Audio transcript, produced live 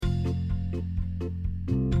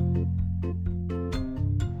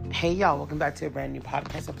Hey y'all, welcome back to a brand new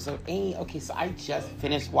podcast episode. Okay, so I just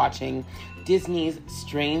finished watching Disney's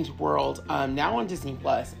Strange World, now on Disney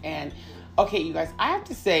Plus. And okay, you guys, I have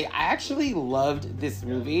to say, I actually loved this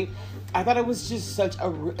movie. I thought it was just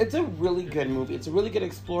it's a really good movie. It's a really good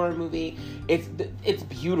explorer movie. It's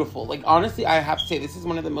beautiful. Like, honestly, I have to say, this is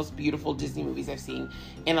one of the most beautiful Disney movies I've seen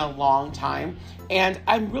in a long time. And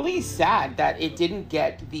I'm really sad that it didn't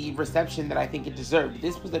get the reception that I think it deserved.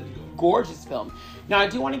 This was a gorgeous film. Now, I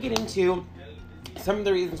do want to get into some of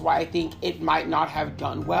the reasons why I think it might not have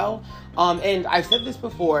done well. And I've said this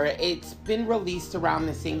before, it's been released around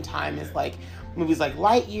the same time as like movies like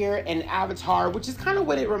Lightyear and Avatar, which is kind of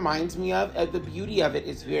what it reminds me of. The beauty of it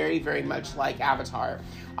is very, very much like Avatar.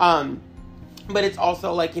 But it's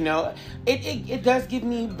also like, you know, it does give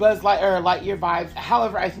me Lightyear vibes.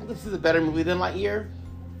 However, I think this is a better movie than Lightyear.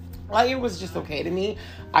 Lightyear was just okay to me.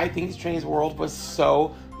 I think Strange World was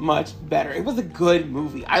so much better. It was a good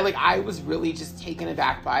movie. I was really just taken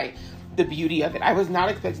aback by the beauty of it. I was not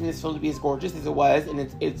expecting this film to be as gorgeous as it was, and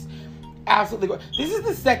it's absolutely gorgeous. This is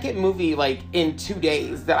the second movie, like, in 2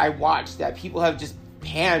 days that I watched that people have just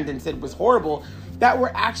panned and said was horrible, that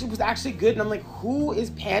was actually good. And I'm like, who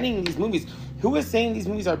is panning these movies? Who is saying these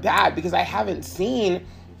movies are bad? Because I haven't seen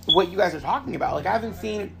what you guys are talking about. Like, I haven't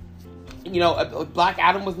seen, you know, Black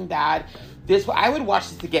Adam wasn't bad. I would watch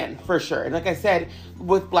this again, for sure. And like I said,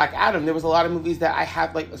 with Black Adam, there was a lot of movies that I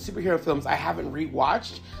have, like superhero films, I haven't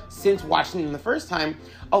rewatched since watching them the first time.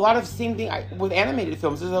 A lot of same thing with animated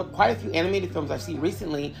films. There's quite a few animated films I've seen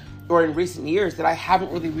recently, or in recent years, that I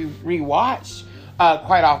haven't really rewatched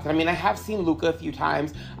quite often. I mean, I have seen Luca a few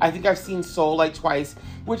times. I think I've seen Soul like twice,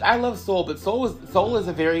 which I love Soul, but Soul is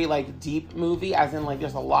a very like deep movie, as in like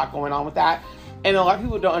there's a lot going on with that. And a lot of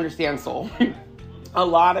people don't understand Soul. A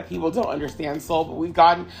lot of people don't understand Soul, but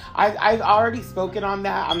I've already spoken on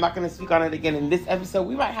that. I'm not going to speak on it again in this episode.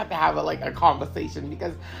 We might have to have a conversation,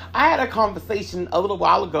 because I had a conversation a little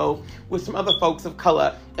while ago with some other folks of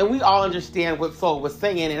color, and we all understand what Soul was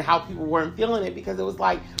saying and how people weren't feeling it, because it was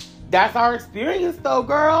like, that's our experience though,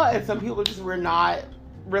 girl. And some people just were not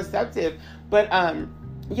receptive. But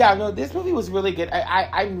yeah, no, this movie was really good.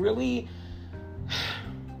 I'm really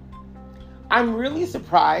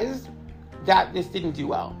surprised that this didn't do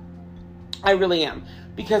well. I really am,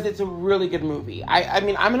 because it's a really good movie. I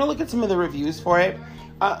mean, I'm gonna look at some of the reviews for it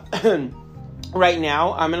right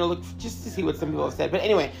now. I'm gonna look just to see what some people have said. But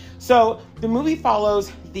anyway, so the movie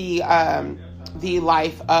follows the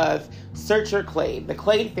life of Searcher Clade, the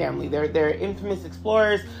Clade family. They're infamous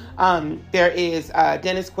explorers. There is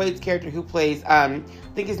Dennis Quaid's character, who plays I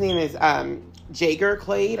think his name is Jaeger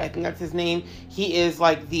Clade. I think that's his name. He is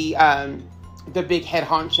like the big head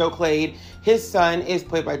honcho Clade. His son is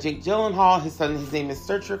played by Jake Gyllenhaal. His name is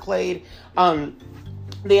Searcher Clade.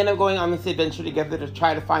 They end up going on this adventure together to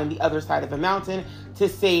try to find the other side of a mountain to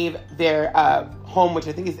save their home, which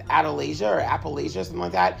I think is Appalachia, something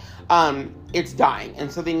like that. It's dying,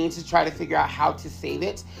 and so they need to try to figure out how to save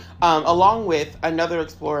it, along with another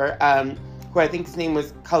explorer, who I think his name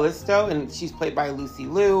was Callisto, and she's played by Lucy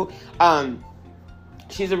Liu.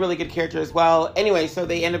 She's a really good character as well. Anyway, so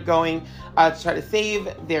they end up going to try to save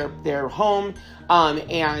their home,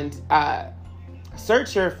 and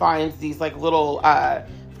Searcher finds these like little I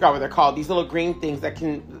forgot what they're called, these little green things that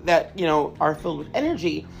you know are filled with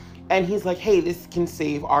energy, and he's like, hey, this can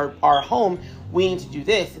save our home. We need to do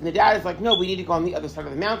this. And the dad is like, no, we need to go on the other side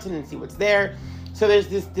of the mountain and see what's there. So there's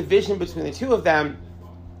this division between the two of them.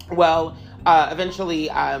 Well, eventually,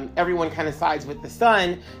 everyone kind of sides with the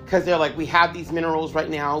son, because they're like, we have these minerals right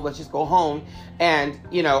now, let's just go home. And,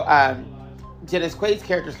 you know, Dennis Quaid's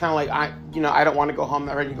character is kind of like, I don't want to go home, I'm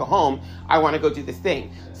not ready to go home, I want to go do this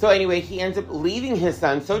thing. So anyway, he ends up leaving his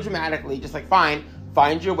son so dramatically, just like, fine,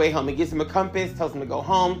 find your way home. He gives him a compass, tells him to go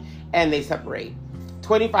home, and they separate.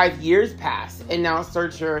 25 years pass, and now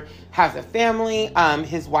Searcher has a family.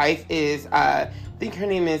 His wife is, I think her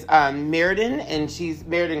name is Meriden, and she's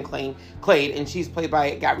Meriden Clade, and she's played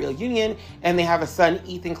by Gabrielle Union. And they have a son,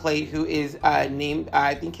 Ethan Clade, who is named,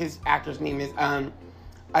 I think his actor's name is,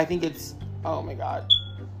 I think it's, oh my god,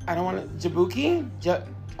 I don't want to, Jabuki?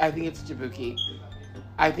 I think it's Jabuki.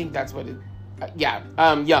 I think that's what it,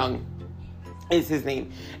 Young is his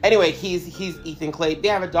name. Anyway, he's Ethan Clade. They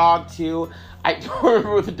have a dog too. I don't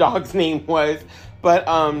remember what the dog's name was, but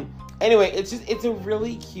anyway, it's a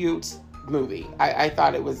really cute movie. I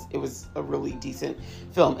thought it was a really decent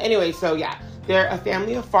film. Anyway, so yeah, they're a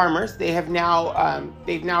family of farmers. They have now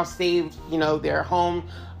they've now saved, you know, their home,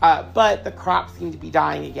 but the crops seem to be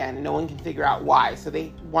dying again, and no one can figure out why. So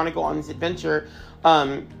they want to go on this adventure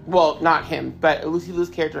Well, not him, but Lucy Liu's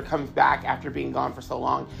character comes back after being gone for so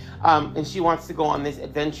long. And she wants to go on this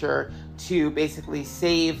adventure to basically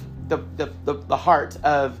save the heart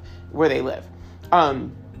of where they live.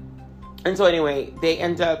 And so anyway, they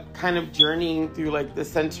end up kind of journeying through like the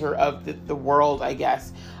center of the world, I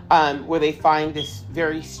guess, where they find this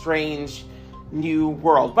very strange new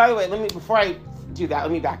world. By the way, before I do that,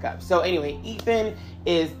 let me back up. So anyway, Ethan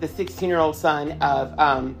is the 16-year-old son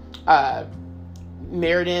of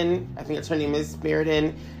Meriden, I think that's her name is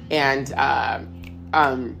Meriden, and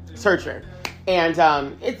Searcher.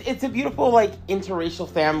 And it's a beautiful, like, interracial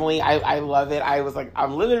family. I love it. I was like,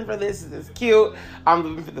 I'm living for this. This is cute. I'm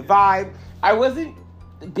living for the vibe. I wasn't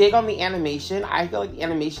big on the animation. I feel like the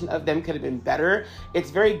animation of them could have been better.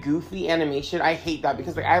 It's very goofy animation. I hate that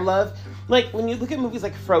because, like, I love, like, when you look at movies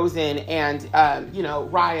like Frozen and,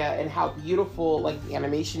 Raya, and how beautiful, like, the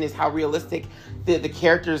animation is, how realistic the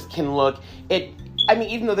characters can look.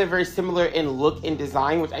 Even though they're very similar in look and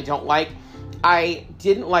design, which I don't like, I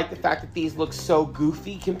didn't like the fact that these look so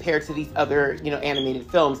goofy compared to these other, animated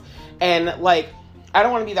films. And, like, I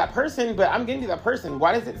don't want to be that person, but I'm going to be that person.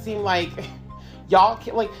 Why does it seem like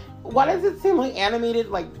why does it seem like animated,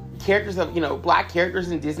 like, characters of, black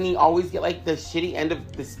characters in Disney always get, like, the shitty end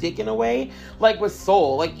of the stick in a way? Like, with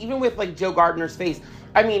Soul. Like, even with, like, Joe Gardner's face.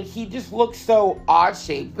 I mean, he just looks so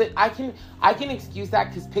odd-shaped. But I can excuse that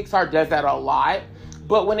because Pixar does that a lot.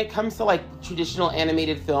 But when it comes to, like, traditional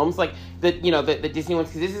animated films, like the Disney ones,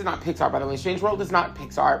 because this is not Pixar, by the way. Strange World is not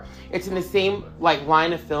Pixar. It's in the same, like,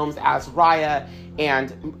 line of films as Raya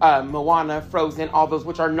and Moana, Frozen, all those,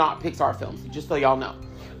 which are not Pixar films, just so y'all know.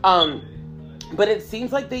 But it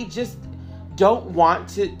seems like they just don't want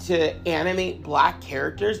to animate black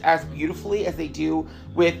characters as beautifully as they do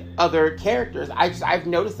with other characters. I've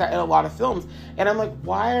noticed that in a lot of films, and I'm like,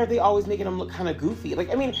 why are they always making them look kind of goofy?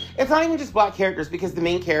 Like, I mean, it's not even just black characters, because the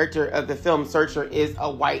main character of the film Searcher is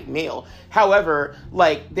a white male. However,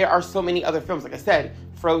 like, there are so many other films, like I said,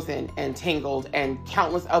 Frozen and Tangled and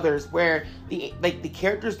countless others, where the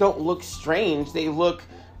characters don't look strange. They look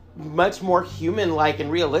much more human-like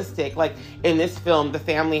and realistic. Like, in this film, the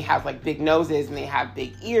family has, like, big noses and they have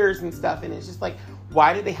big ears and stuff, and it's just like,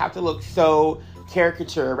 why do they have to look so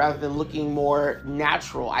caricature rather than looking more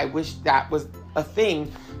natural? I wish that was a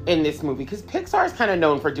thing in this movie, because Pixar is kind of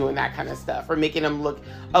known for doing that kind of stuff, for making them look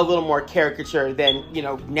a little more caricature than,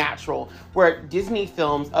 natural, where Disney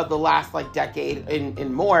films of the last, like, decade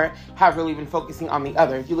and more have really been focusing on the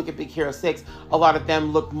other. If you look at Big Hero 6, a lot of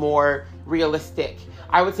them look more realistic.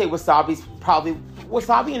 I would say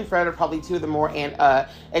Wasabi and Fred are probably two of the more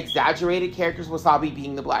exaggerated characters. Wasabi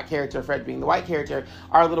being the black character, Fred being the white character,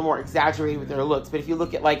 are a little more exaggerated with their looks. But if you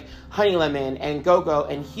look at, like, Honey Lemon and Gogo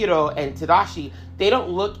and Hiro and Tadashi, they don't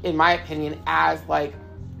look, in my opinion, as, like,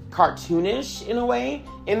 cartoonish in a way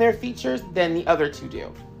in their features than the other two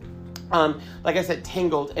do. Like I said,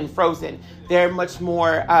 Tangled and Frozen, they're much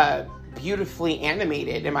more beautifully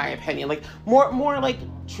animated, in my opinion. Like, more like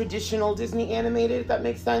traditional Disney animated, if that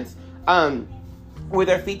makes sense. Where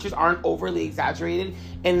their features aren't overly exaggerated.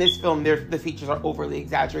 In this film, the features are overly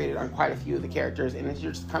exaggerated on quite a few of the characters, and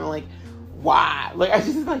you're just kind of like, why? Like, I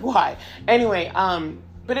just like, why? Anyway,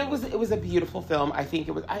 but it was a beautiful film. I think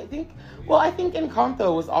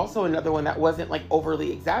Encanto was also another one that wasn't, like,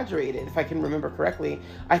 overly exaggerated, if I can remember correctly.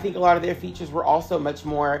 I think a lot of their features were also much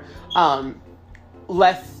more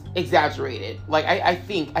less exaggerated. Like, I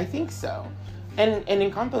think so. And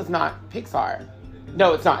Encanto is not Pixar.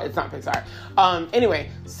 No, it's not. It's not Pixar. Anyway,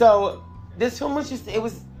 so this film was just, it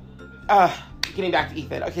was, getting back to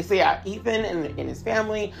Ethan. Okay, so yeah, Ethan and his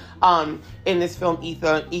family. In this film,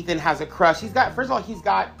 Ethan has a crush. He's got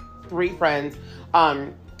 3 friends,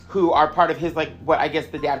 who are part of his, like, what I guess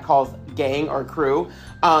the dad calls gang or crew.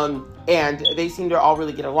 And they seem to all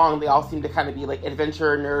really get along. They all seem to kind of be, like,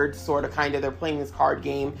 adventure nerds, sort of, kind of. They're playing this card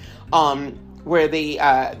game, where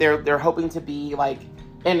they're hoping to be, like,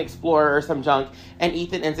 an explorer or some junk, and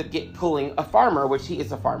Ethan ends up pulling a farmer, which he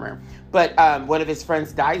is a farmer. But one of his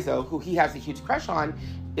friends, Daiso, who he has a huge crush on,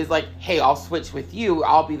 is like, hey, I'll switch with you.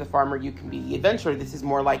 I'll be the farmer. You can be the adventurer. This is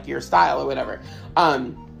more like your style or whatever.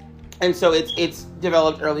 And so it's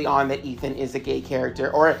developed early on that Ethan is a gay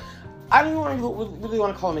character, or I don't even really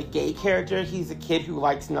want to call him a gay character. He's a kid who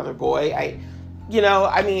likes another boy.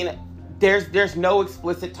 There's no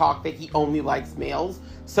explicit talk that he only likes males.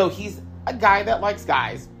 So he's a guy that likes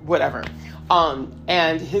guys, whatever.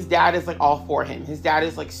 And his dad is, like, all for him. His dad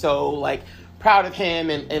is, like, so, like, proud of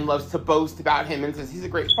him and loves to boast about him and says he's a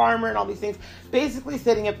great farmer and all these things. Basically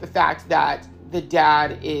setting up the fact that the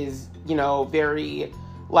dad is, very,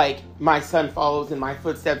 like, my son follows in my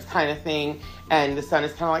footsteps kind of thing. And the son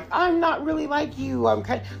is kind of like, I'm not really like you. I'm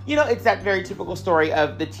kind of, it's that very typical story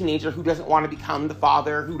of the teenager who doesn't want to become the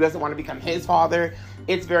father, who doesn't want to become his father.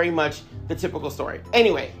 It's very much the typical story.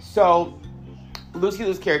 Anyway, so Lucy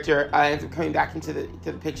Liu's character ends up coming back into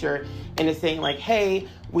the picture and is saying like, hey,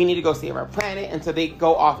 we need to go save our planet. And so they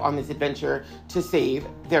go off on this adventure to save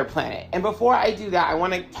their planet. And before I do that, I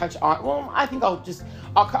want to touch on, I think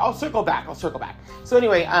I'll circle back. So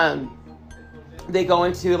anyway, they go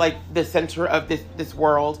into like the center of this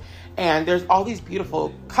world, and there's all these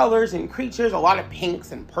beautiful colors and creatures, a lot of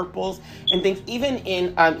pinks and purples and things. Even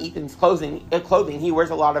in Ethan's clothing, he wears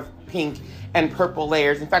a lot of pink and purple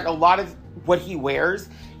layers. In fact, a lot of what he wears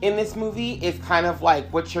in this movie is kind of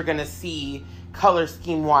like what you're gonna see color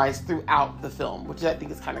scheme wise throughout the film, which I think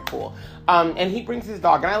is kind of cool. And he brings his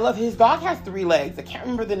dog, and I love his dog has 3 legs. I can't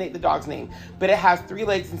remember the dog's name, but it has 3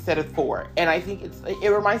 legs instead of 4. And I think it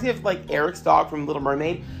reminds me of like Eric's dog from Little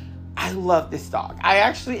Mermaid. I love this dog. I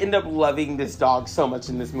actually end up loving this dog so much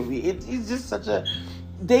in this movie. It's just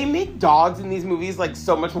they make dogs in these movies like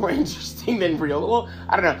so much more interesting than real. Well,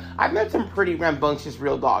 I don't know. I've met some pretty rambunctious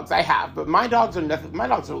real dogs. I have, but my dogs are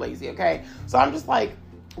lazy. Okay, so I'm just like,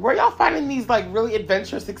 where y'all finding these like really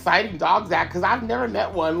adventurous, exciting dogs at? Because I've never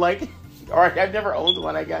met one, like, or I've never owned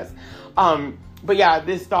one, I guess. But yeah,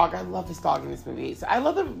 this dog, I love this dog in this movie. So I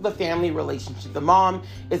love the family relationship. The mom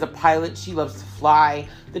is a pilot. She loves to fly.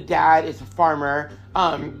 The dad is a farmer.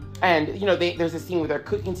 And there's a scene where they're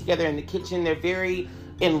cooking together in the kitchen. They're very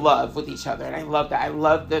in love with each other, and I love that. I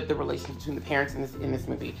love the relationship between the parents in this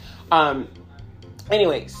movie.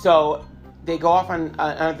 Anyway, so they go off on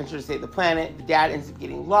an adventure to save the planet. The dad ends up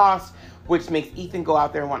getting lost, which makes Ethan go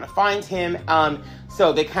out there and want to find him.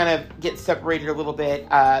 So they kind of get separated a little bit.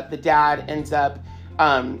 The dad ends up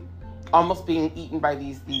almost being eaten by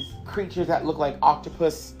these creatures that look like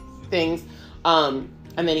octopus things. And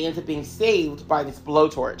then he ends up being saved by this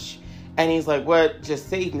blowtorch. And he's like, what just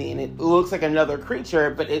saved me? And it looks like another creature,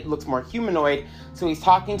 but it looks more humanoid. So he's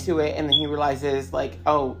talking to it, and then he realizes, like,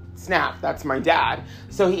 oh, snap, that's my dad.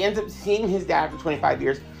 So he ends up seeing his dad for 25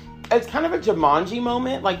 years. It's kind of a Jumanji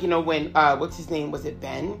moment. Like, when, what's his name? Was it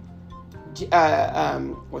Ben?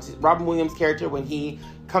 Robin Williams' character, when he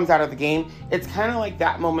comes out of the game. It's kind of like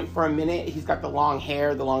that moment for a minute. He's got the long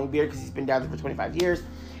hair, the long beard, because he's been down there for 25 years.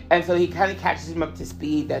 And so he kind of catches him up to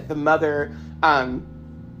speed that the mother...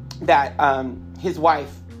 his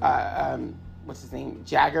wife, what's his name?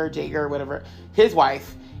 Jager, whatever. His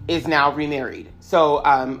wife is now remarried. So,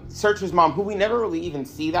 Searcher's mom, who we never really even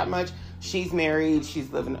see that much, she's married.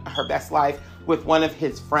 She's living her best life with one of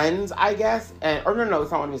his friends, I guess. No,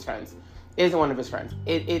 it's not one of his friends. It isn't one of his friends.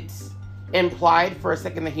 It's implied for a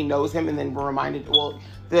second that he knows him, and then we're reminded,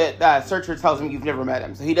 the Searcher tells him you've never met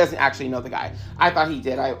him, so he doesn't actually know the guy. I thought he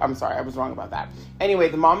did. I'm sorry, I was wrong about that. Anyway,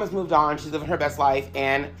 the mom has moved on. She's living her best life,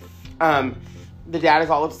 and the dad is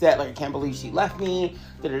all upset, like, I can't believe she left me,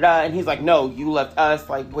 and he's like, no, you left us,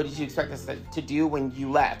 like, what did you expect us to do when you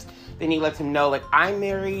left? Then he lets him know, like, I'm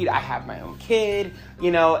married, I have my own kid,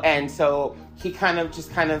 and so he kind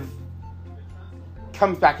of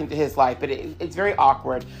comes back into his life, but it's very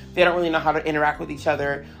awkward. They don't really know how to interact with each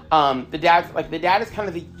other. The dad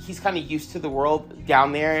is he's kind of used to the world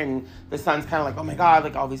down there, and the son's kind of like, oh my God,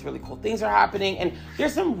 like all these really cool things are happening. And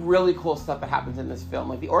there's some really cool stuff that happens in this film.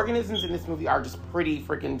 Like the organisms in this movie are just pretty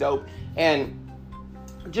freaking dope. And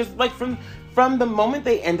just like from the moment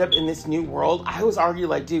they end up in this new world, I was arguing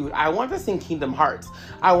like, dude, I want this in Kingdom Hearts.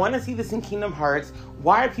 I want to see this in Kingdom Hearts.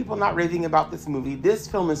 Why are people not raving about this movie? This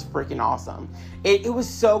film is freaking awesome. It was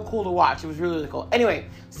so cool to watch. It was really, really cool. Anyway,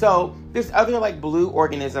 so this other like blue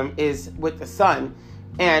organism is with the son,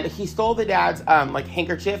 and he stole the dad's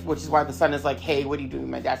handkerchief, which is why the son is like, hey, what are you doing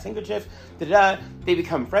with my dad's handkerchief? They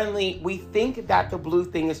become friendly. We think that the blue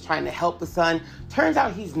thing is trying to help the son. Turns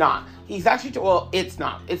out he's not. He's actually, it's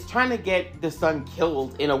not. It's trying to get the son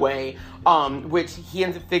killed in a way, which he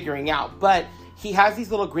ends up figuring out. But he has these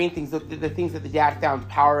little green things, the things that the dad found to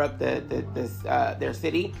power up their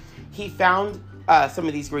city. He found some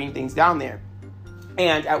of these green things down there.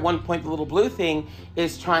 And at one point, the little blue thing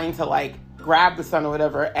is trying to like grab the son or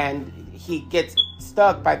whatever, and he gets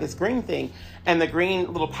stuck by this green thing. And the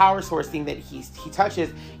green little power source thing that he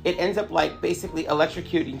touches, it ends up like basically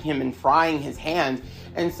electrocuting him and frying his hand.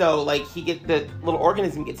 And so like the little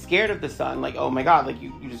organism gets scared of the son, like, oh my God, like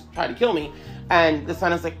you just tried to kill me. And the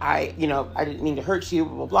son is like, I didn't mean to hurt you,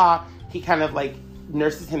 blah, blah, blah. He kind of like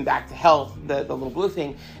nurses him back to health, the little blue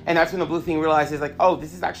thing. And that's when the blue thing realizes like, oh,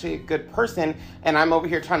 this is actually a good person, and I'm over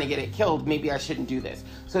here trying to get it killed. Maybe I shouldn't do this.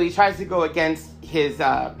 So he tries to go against his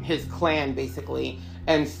clan basically,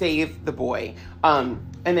 and save the boy.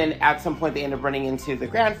 And then at some point they end up running into the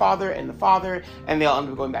grandfather and the father, and they'll end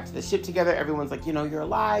up going back to the ship together. Everyone's like, you're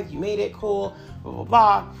alive, you made it, cool, blah,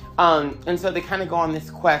 blah, blah. And so they kind of go on this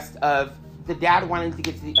quest of the dad wanting to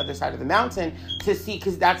get to the other side of the mountain to see,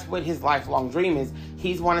 because that's what his lifelong dream is.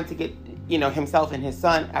 He's wanted to get, himself and his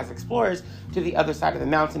son as explorers to the other side of the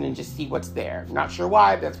mountain and just see what's there. Not sure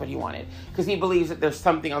why, but that's what he wanted. Because he believes that there's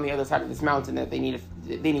something on the other side of this mountain that they need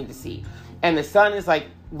to see. And the son is like,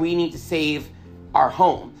 we need to save our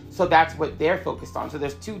home. So that's what they're focused on. So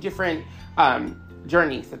there's two different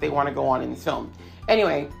journeys that they want to go on in this film.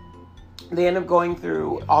 Anyway, they end up going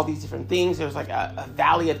through all these different things. There's like a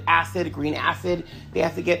valley of acid, green acid they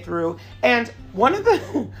have to get through. And one of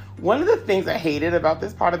the things I hated about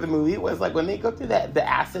this part of the movie was like when they go through the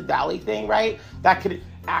acid valley thing, right? That could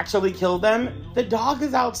actually kill them. The dog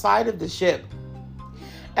is outside of the ship.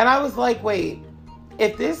 And I was like, wait,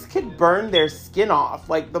 if this could burn their skin off,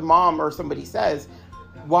 like the mom or somebody says,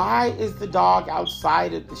 why is the dog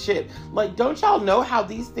outside of the ship? Like, don't y'all know how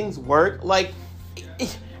these things work? Like,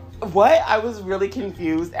 what? I was really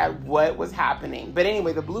confused at what was happening. But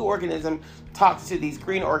anyway, the blue organism talks to these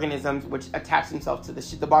green organisms, which attach themselves to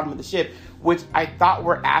the bottom of the ship, which I thought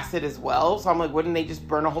were acid as well. So I'm like, wouldn't they just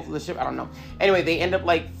burn a hole through the ship? I don't know. Anyway, they end up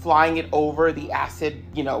like flying it over the acid,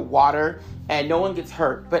 water, and no one gets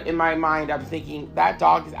hurt. But in my mind, I'm thinking that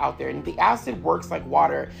dog is out there, and if the acid works like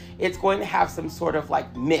water, it's going to have some sort of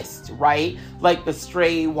like mist, right? Like the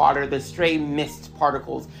stray water, the stray mist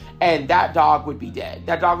particles, and that dog would be dead.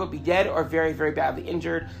 That dog would be dead or very, very badly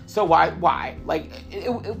injured. So why? Like,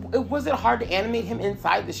 it wasn't hard to animate him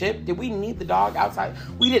inside the ship. Did we need the dog outside?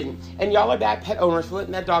 We didn't. And y'all are bad pet owners for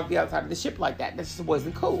letting that dog be outside of the ship like that. That just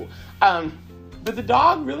wasn't cool. But the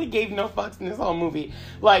dog really gave no fucks in this whole movie.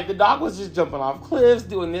 Like, the dog was just jumping off cliffs,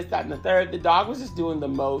 doing this, that, and the third. The dog was just doing the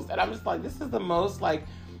most. And I'm just like, this is the most, like,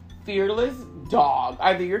 fearless dog.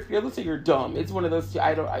 Either you're fearless or you're dumb. It's one of those two.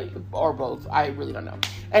 Or both. I really don't know.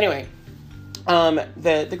 Anyway,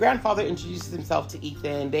 the grandfather introduces himself to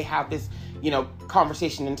Ethan. They have this,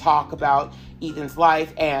 conversation and talk about Ethan's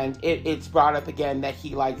life, and it's brought up again that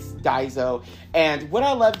he likes Daiso. And what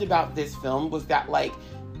I loved about this film was that, like,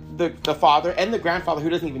 the father and the grandfather, who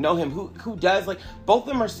doesn't even know him, who does, like, both of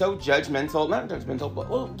them are so judgmental, not judgmental, but,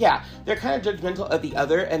 well, yeah, they're kind of judgmental of the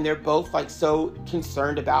other, and they're both, like, so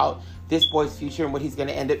concerned about this boy's future and what he's going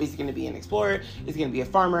to end up. Is he going to be an explorer? Is he going to be a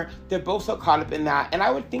farmer? They're both so caught up in that, and I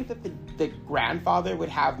would think that the grandfather would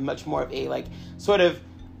have much more of a, like, sort of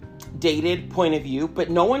dated point of view,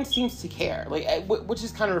 but no one seems to care, like, which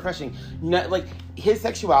is kind of refreshing. Like, his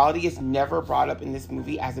sexuality is never brought up in this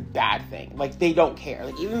movie as a bad thing. Like, they don't care.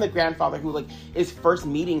 Like, even the grandfather, who, like, is first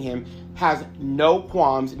meeting him, has no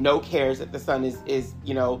qualms, no cares that the son is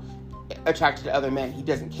attracted to other men. He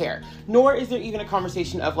doesn't care. Nor is there even a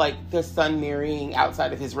conversation of, like, the son marrying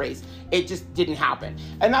outside of his race. It just didn't happen.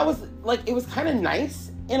 And that was, like, it was kind of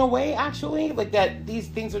nice in a way, actually, like, that these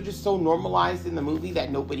things are just so normalized in the movie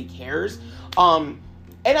that nobody cares.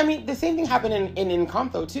 And I mean, the same thing happened in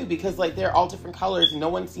Encanto too, because, like, they're all different colors and no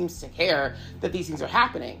one seems to care that these things are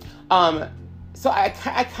happening. So I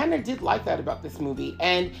kind of did like that about this movie.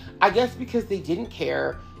 And I guess because they didn't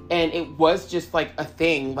care and it was just like a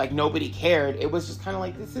thing, like nobody cared, it was just kind of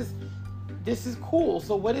like, this is cool.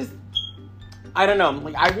 So what is, I don't know.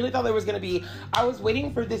 Like, I really thought there was going to be, I was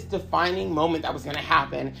waiting for this defining moment that was going to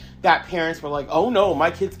happen, that parents were like, oh no, my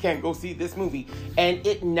kids can't go see this movie. And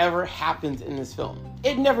it never happens in this film.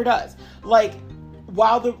 It never does. Like,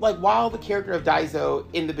 while the character of Daiso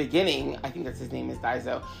in the beginning, I think that's his name, is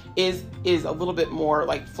Daiso, is a little bit more,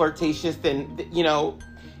 like, flirtatious than,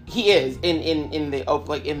 he is in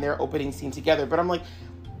their opening scene together. But I'm like,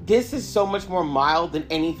 this is so much more mild than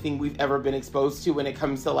anything we've ever been exposed to when it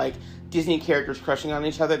comes to, like, Disney characters crushing on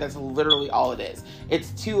each other. That's literally all it is. It's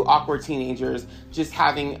two awkward teenagers just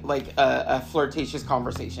having, like, a flirtatious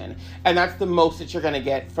conversation. And that's the most that you're going to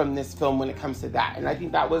get from this film when it comes to that. And I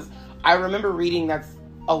think that was, I remember reading that's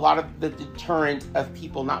a lot of the deterrent of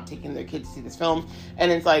people not taking their kids to see this film.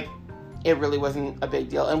 And it's like, it really wasn't a big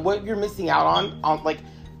deal. And what you're missing out on like,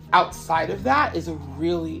 outside of that is a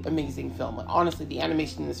really amazing film. Like, honestly, the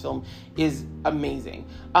animation in this film is amazing.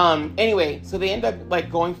 Anyway, so they end up,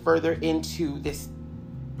 like, going further into this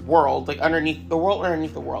world, like, underneath the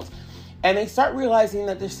world. And they start realizing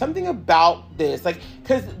that there's something about this, like,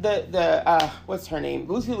 because the what's her name?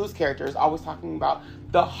 Lucy Liu's character is always talking about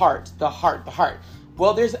the heart.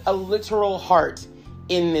 Well, there's a literal heart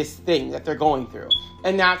in this thing that they're going through.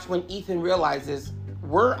 And that's when Ethan realizes,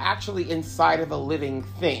 we're actually inside of a living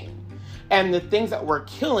thing. And the things that we're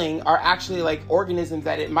killing are actually, like, organisms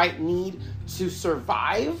that it might need to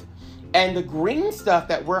survive And the green stuff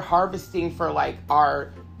that we're harvesting for like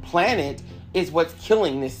our planet is what's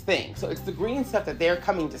killing this thing. So it's the green stuff that they're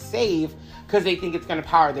coming to save because they think it's going to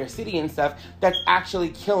power their city and stuff that's actually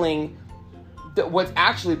killing what's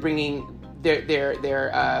actually bringing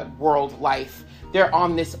their world life. They're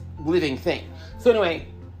on this living thing. So anyway,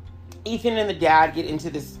 Ethan and the dad get into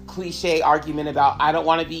this cliche argument about, I don't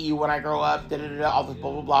want to be you when I grow up, all this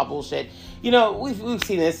blah, blah, blah bullshit. You know, we've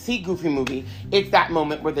seen this. See Goofy movie. It's that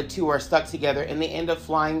moment where the two are stuck together and they end up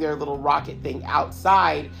flying their little rocket thing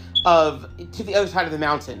outside to the other side of the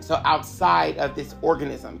mountain. So outside of this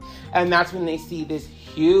organism. And that's when they see this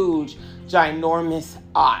huge, ginormous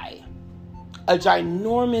eye. A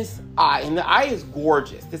ginormous eye, and the eye is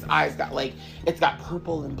gorgeous. This eye's got it's got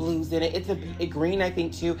purple and blues in it. It's a green, I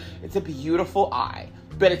think, too. It's a beautiful eye,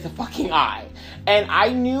 but it's a fucking eye. And I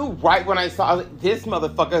knew right when I saw this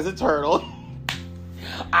motherfucker is a turtle.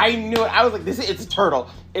 I knew it. I was like, it's a turtle.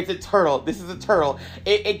 It's a turtle. This is a turtle.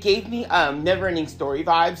 It gave me Neverending Story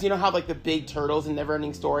vibes. You know how like the big turtles in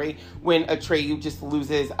Neverending Story when Atreyu just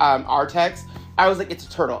loses Artex? I was like, it's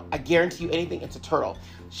a turtle. I guarantee you anything, it's a turtle.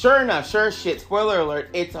 Sure enough, sure as shit, spoiler alert,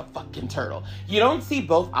 it's a fucking turtle. You don't see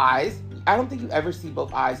both eyes. I don't think you ever see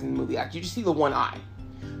both eyes in the movie. Actually, you just see the one eye.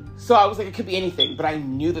 So I was like, it could be anything, but I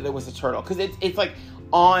knew that it was a turtle because it's like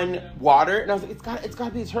on water, and I was like, it's got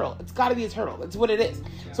to be a turtle. It's got to be a turtle. That's what it is.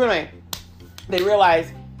 So anyway, they realize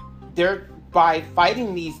by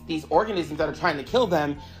fighting these organisms that are trying to kill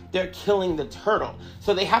them, they're killing the turtle.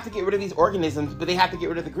 So they have to get rid of these organisms, but they have to get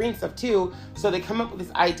rid of the green stuff too. So they come up with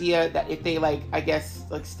this idea that if they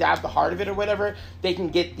stab the heart of it or whatever, they can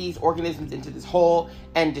get these organisms into this hole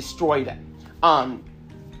and destroy them.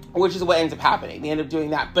 Which is what ends up happening. They end up doing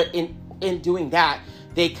that. But in doing that,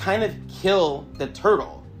 they kind of kill the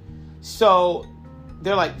turtle. So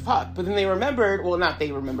they're like, fuck. But then they remembered, well, not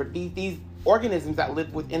they remembered, these organisms that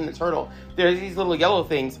live within the turtle, there's these little yellow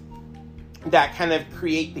things that kind of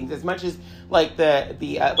create things. As much as like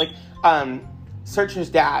Searcher's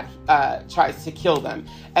dad tries to kill them,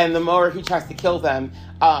 and the more he tries to kill them,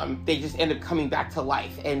 they just end up coming back to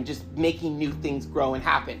life and just making new things grow and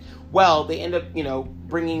happen. Well, they end up,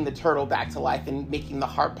 bringing the turtle back to life and making the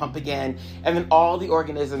heart pump again, and then all the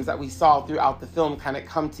organisms that we saw throughout the film kind of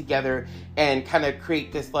come together and kind of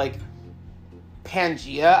create this like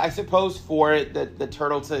Pangea, I suppose, for the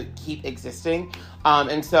turtle to keep existing.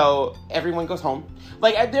 And so everyone goes home.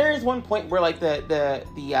 Like there is one point where like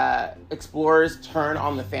the explorers turn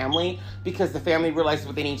on the family because the family realizes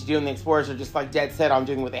what they need to do, and the explorers are just like dead set on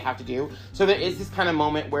doing what they have to do. So there is this kind of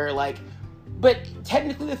moment where like, but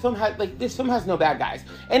technically this film has no bad guys,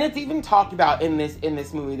 and it's even talked about in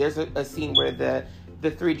this movie. There's a scene where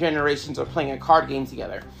the three generations are playing a card game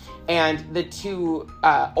together. And the two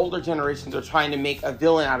older generations are trying to make a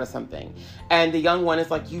villain out of something. And the young one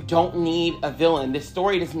is like, you don't need a villain. This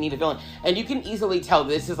story doesn't need a villain. And you can easily tell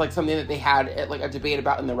this is like something that they had like a debate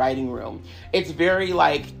about in the writing room. It's very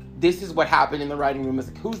like, this is what happened in the writing room. It's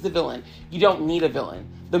like, who's the villain? You don't need a villain.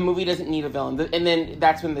 The movie doesn't need a villain. And then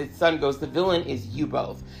that's when the son goes, the villain is you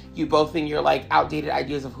both. You both in your like outdated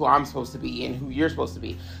ideas of who I'm supposed to be and who you're supposed to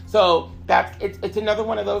be. So it's another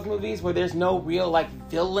one of those movies where there's no real like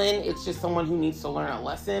villain. It's just someone who needs to learn a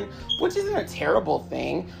lesson, which isn't a terrible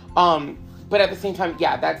thing. But at the same time,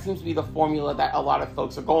 yeah, that seems to be the formula that a lot of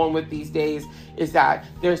folks are going with these days, is that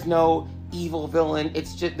there's no evil villain.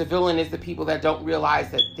 It's just the villain is the people that don't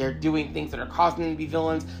realize that they're doing things that are causing them to be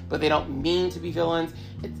villains, but they don't mean to be villains.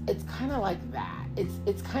 It's kind of like that.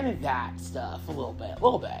 It's kind of that stuff a little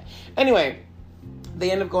bit. Anyway,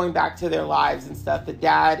 they end up going back to their lives and stuff. The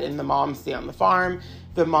dad and the mom stay on the farm.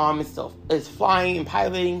 The mom is flying and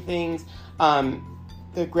piloting things.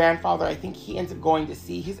 The grandfather, I think he ends up going to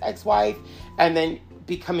see his ex-wife and then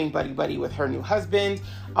becoming buddy-buddy with her new husband.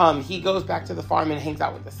 He goes back to the farm and hangs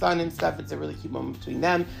out with the son and stuff. It's a really cute moment between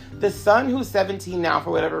them. The son, who's 17 now,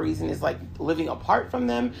 for whatever reason, is like living apart from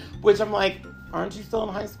them, which I'm like, aren't you still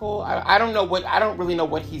in high school? I don't really know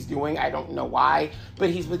what he's doing. I don't know why, but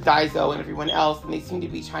he's with Daiso and everyone else, and they seem to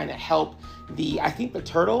be trying to help the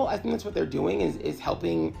turtle. I think that's what they're doing is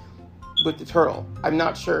helping with the turtle. I'm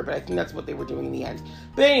not sure, but I think that's what they were doing in the end.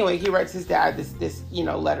 But anyway, he writes his dad this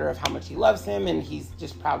letter of how much he loves him, and he's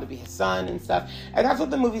just proud to be his son and stuff. And that's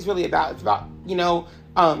what the movie's really about. It's about,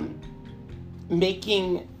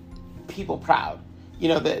 making people proud.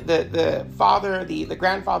 The father, the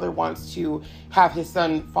grandfather wants to have his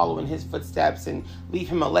son follow in his footsteps and leave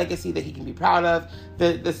him a legacy that he can be proud of.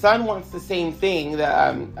 The son wants the same thing.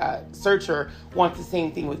 The Searcher wants the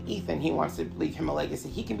same thing with Ethan. He wants to leave him a legacy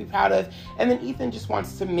he can be proud of. And then Ethan just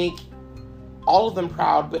wants to make all of them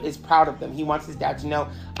proud, but is proud of them. He wants his dad to know,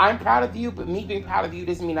 I'm proud of you, but me being proud of you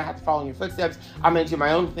doesn't mean I have to follow in your footsteps. I'm going to do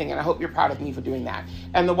my own thing, and I hope you're proud of me for doing that.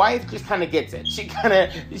 And the wife just kind of gets it. She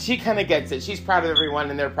kind of gets it. She's proud of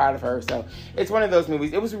everyone, and they're proud of her. So it's one of those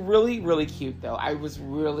movies. It was really, really cute, though. I was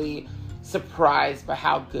really surprised by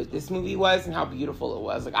how good this movie was and how beautiful it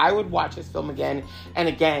was. Like, I would watch this film again and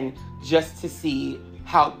again just to see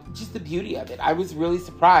just the beauty of it. I was really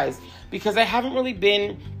surprised because I haven't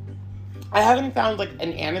found like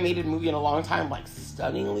an animated movie in a long time like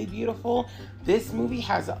stunningly beautiful. This movie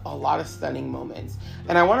has a lot of stunning moments.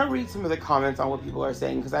 And I want to read some of the comments on what people are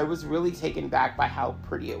saying because I was really taken back by how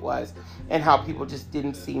pretty it was and how people just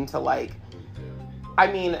didn't seem to like,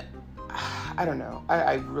 I mean, I don't know.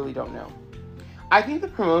 I really don't know. I think the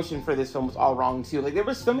promotion for this film was all wrong too. Like, there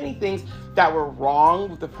were so many things that were wrong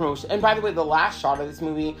with the promotion. And by the way, the last shot of this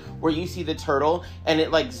movie where you see the turtle and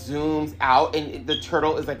it like zooms out and the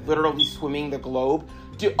turtle is like literally swimming the globe.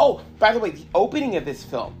 By the way, the opening of this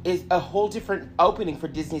film is a whole different opening for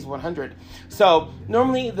Disney's 100. So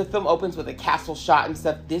normally the film opens with a castle shot and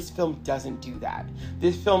stuff. This film doesn't do that.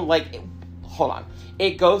 This film, hold on.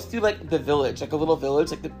 It goes through like the village, like a little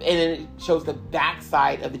village, and then it shows the back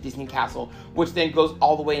side of the Disney castle, which then goes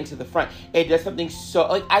all the way into the front. It does something so,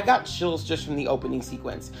 like, I got chills just from the opening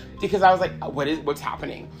sequence because I was like, what's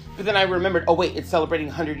happening? But then I remembered, oh wait, it's celebrating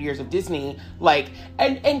 100 years of Disney,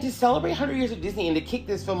 and to celebrate 100 years of Disney and to kick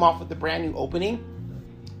this film off with the brand new opening,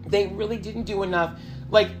 they really didn't do enough.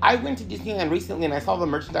 Like, I went to Disneyland recently and I saw the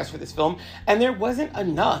merchandise for this film, and there wasn't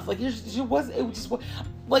enough. Like,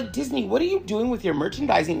 like, Disney, what are you doing with your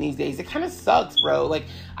merchandising these days? It kind of sucks, bro. Like,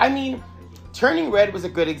 I mean, Turning Red was a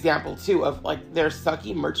good example, too, of, like, their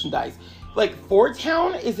sucky merchandise. Like, Fort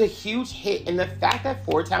Town is a huge hit, and the fact that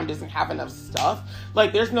Fort Town doesn't have enough stuff,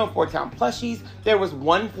 like, there's no Fort Town plushies. There was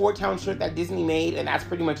one Fort Town shirt that Disney made, and that's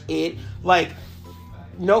pretty much it. Like,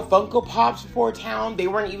 no Funko Pops for Fort Town. They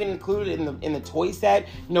weren't even included in the toy set.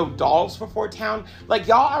 No dolls for Fort Town. Like,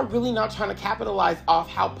 y'all are really not trying to capitalize off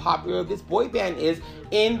how popular this boy band is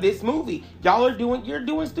in this movie. You're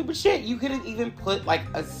doing stupid shit. You could have even put like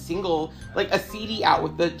a CD out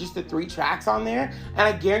with just the 3 tracks on there, and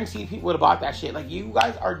I guarantee people would have bought that shit. Like, you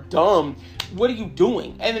guys are dumb. What are you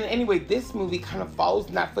doing? And then anyway, this movie kind of follows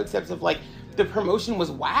in that footsteps of like, the promotion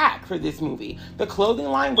was whack for this movie. The clothing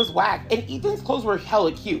line was whack. And Ethan's clothes were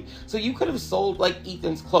hella cute. So you could have sold, like,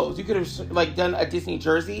 Ethan's clothes. You could have, like, done a Disney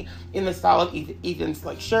jersey in the style of Ethan's,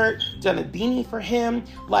 like, shirt. Done a beanie for him.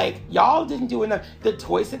 Like, y'all didn't do enough. The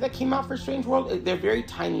toy set that came out for Strange World, they're very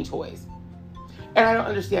tiny toys. And I don't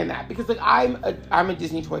understand that because, like, I'm a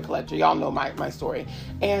Disney toy collector. Y'all know my story.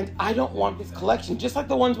 And I don't want this collection, just like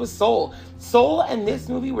the ones with Soul. Soul and this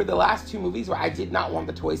movie were the last 2 movies where I did not want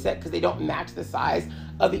the toy set because they don't match the size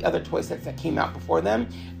of the other toy sets that came out before them.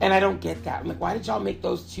 And I don't get that. I'm like, why did y'all make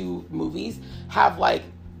those 2 movies have, like,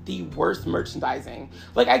 the worst merchandising?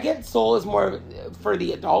 Like, I get Soul is more for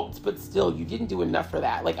the adults, but still, you didn't do enough for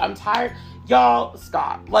that. Like, I'm tired. Y'all,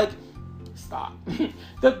 stop. Like, stop.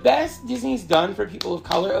 The best Disney's done for people of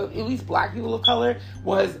color, at least black people of color,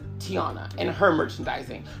 was Tiana and her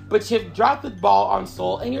merchandising. But you've dropped the ball on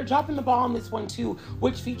Soul, and you're dropping the ball on this one too,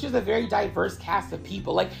 which features a very diverse cast of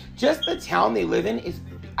people. Like, just the town they live in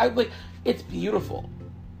it's beautiful.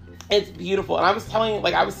 It's beautiful. And I was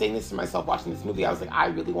saying this to myself watching this movie. I was like, I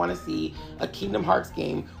really want to see a Kingdom Hearts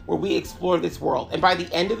game where we explore this world. And by the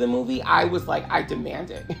end of the movie, I was like, I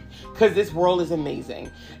demand it. Because this world is amazing.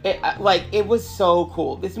 It was so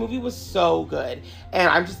cool. This movie was so good. And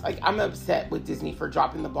I'm just like, I'm upset with Disney for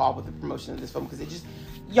dropping the ball with the promotion of this film. Because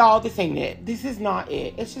y'all, this ain't it. This is not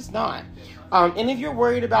it. It's just not. And if you're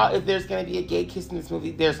worried about if there's going to be a gay kiss in this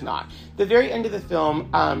movie, there's not. The very end of the film,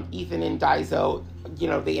 Ethan and Daiso,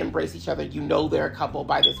 they embrace each other. They're a couple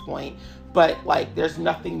by this point. But, like, there's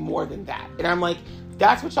nothing more than that. And I'm like,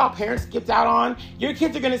 that's what y'all parents skipped out on? Your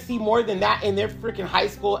kids are going to see more than that in their freaking high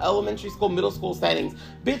school, elementary school, middle school settings.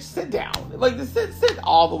 Bitch, sit down. Like, sit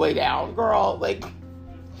all the way down, girl. Like,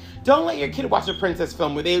 don't let your kid watch a princess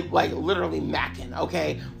film where they, like, literally macking,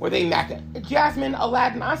 okay? Where they macking. Jasmine,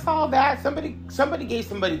 Aladdin, I saw that. Somebody gave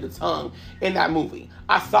somebody the tongue in that movie.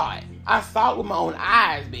 I saw it. I saw it with my own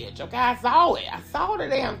eyes, bitch, okay? I saw it. I saw the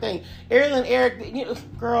damn thing. Ariel and Eric,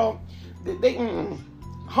 girl,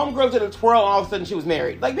 homegirl did a twirl and all of a sudden she was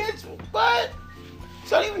married. Like, bitch, what?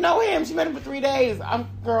 She don't even know him. She met him for 3 days.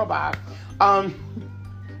 Girl, bye.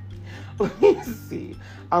 Let me see.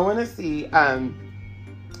 I want to see,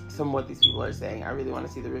 some of what these people are saying. I really want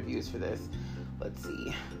to see the reviews for this. Let's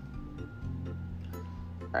see.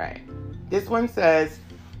 All right. This one says,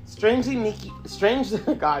 strangely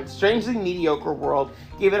mediocre world,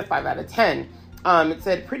 gave it a 5 out of 10. It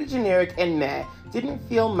said, pretty generic and meh. Didn't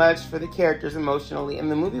feel much for the characters emotionally, and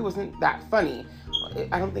the movie wasn't that funny.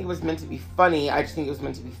 I don't think it was meant to be funny. I just think it was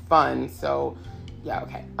meant to be fun. So, yeah,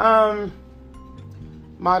 okay.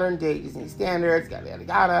 Modern day Disney standards, yada, yada,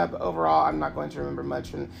 yada. But overall, I'm not going to remember much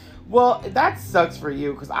from... Well, that sucks for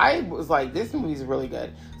you, because I was like, this movie's really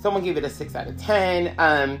good. Someone gave it a 6 out of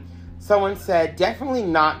 10. Someone said, definitely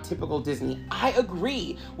not typical Disney. I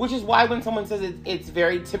agree, which is why when someone says it's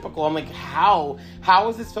very typical, I'm like, how? How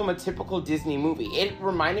is this film a typical Disney movie? It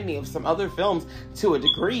reminded me of some other films to a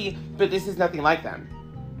degree, but this is nothing like them.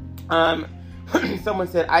 Someone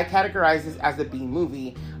said, I categorize this as a B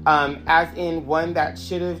movie, as in one that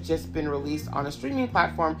should have just been released on a streaming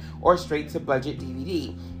platform or straight to budget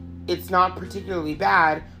DVD. It's not particularly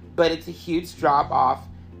bad, but it's a huge drop off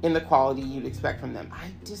in the quality you'd expect from them. I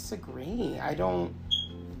disagree. I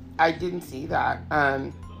didn't see that.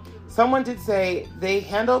 Someone did say they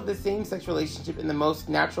handled the same-sex relationship in the most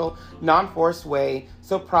natural, non-forced way,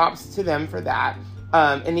 so props to them for that.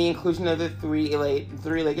 And the inclusion of the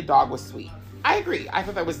three-legged dog was sweet. I agree. I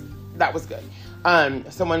thought that was good.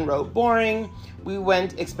 Someone wrote, boring. We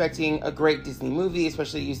went expecting a great Disney movie,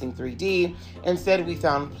 especially using 3D. Instead, we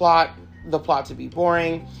found the plot to be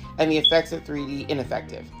boring, and the effects of 3D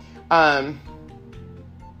ineffective. I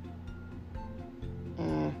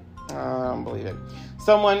don't believe it.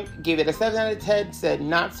 Someone gave it a 7 out of 10, said,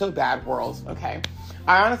 not so bad, Worlds. Okay.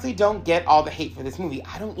 I honestly don't get all the hate for this movie.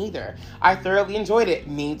 I don't either. I thoroughly enjoyed it.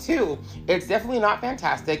 Me too. It's definitely not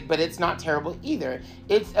fantastic, but it's not terrible either.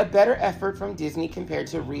 It's a better effort from Disney compared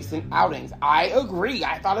to recent outings. I agree.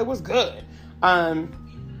 I thought it was good.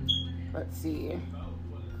 Let's see.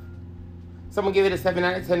 Someone gave it a 7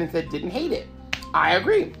 out of 10 and said, didn't hate it. I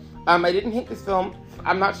agree. I didn't hate this film.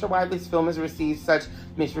 I'm not sure why this film has received such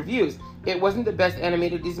mixed reviews. It wasn't the best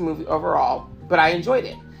animated Disney movie overall, but I enjoyed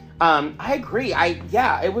it. I agree.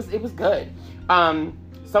 It was good.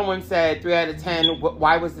 Someone said 3 out of 10.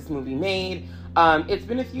 Why was this movie made? It's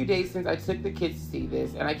been a few days since I took the kids to see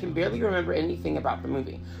this, and I can barely remember anything about the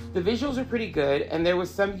movie. The visuals are pretty good, and there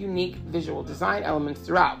was some unique visual design elements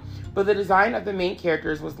throughout, but the design of the main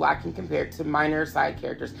characters was lacking compared to minor side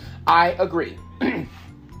characters. I agree.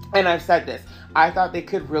 And I've said this. I thought they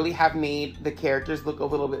could really have made the characters look a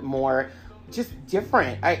little bit more just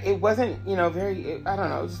different. It wasn't, I don't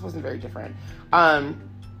know. It just wasn't very different. Let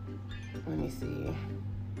me see.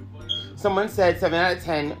 Someone said 7 out of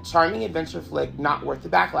 10, charming adventure flick, not worth the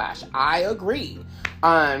backlash. I agree.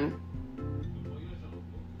 Someone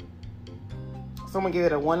gave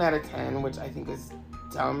it a 1 out of 10, which I think is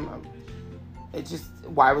dumb.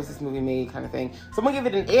 Why was this movie made kind of thing. Someone gave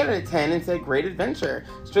it an 8 out of 10 and said, great adventure.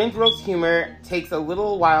 Strange World's humor takes a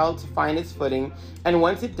little while to find its footing, and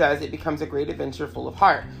once it does, it becomes a great adventure full of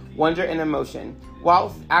heart, wonder, and emotion,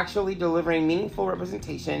 whilst actually delivering meaningful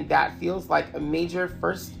representation that feels like a major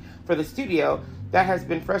first for the studio that has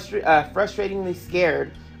been frustratingly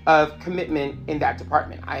scared of commitment in that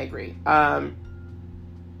department. I agree.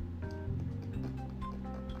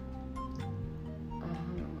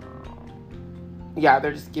 Yeah,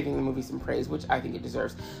 they're just giving the movie some praise, which I think it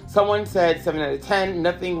deserves. Someone said 7 out of 10,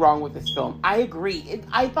 nothing wrong with this film. I agree.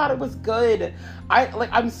 I thought it was good.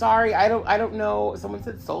 I'm sorry. I don't know. Someone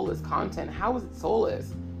said soulless content. How is it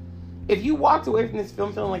soulless? If you walked away from this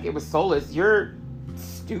film feeling like it was soulless, you're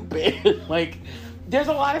stupid. There's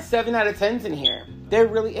a lot of 7 out of 10s in here. There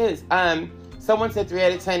really is. Someone said 3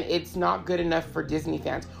 out of 10, it's not good enough for Disney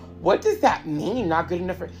fans. What does that mean, not good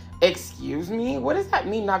enough for... Excuse me? What does that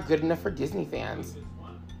mean, not good enough for Disney fans?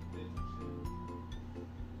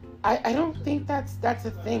 I don't think that's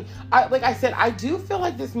a thing. Like I said, I do feel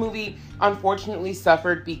like this movie, unfortunately,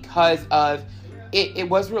 suffered because of... It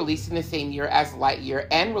was released in the same year as Lightyear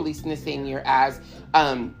and released in the same year as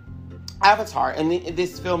Avatar. And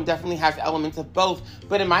this film definitely has elements of both.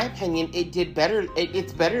 But in my opinion, it did better.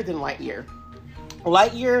 It's better than Lightyear.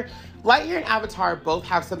 Lightyear and Avatar both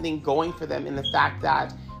have something going for them in the fact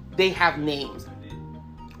that they have names,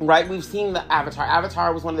 right? We've seen the Avatar.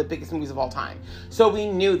 Avatar was one of the biggest movies of all time. So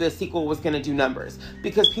we knew the sequel was going to do numbers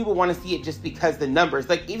because people want to see it just because the numbers,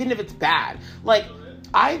 even if it's bad.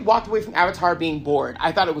 I walked away from Avatar being bored.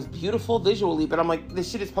 I thought it was beautiful visually, but I'm like,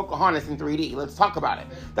 this shit is Pocahontas in 3D. Let's talk about it.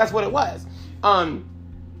 That's what it was.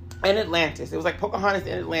 And Atlantis. It was like Pocahontas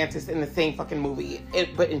and Atlantis in the same fucking movie,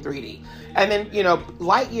 but in 3D. And then,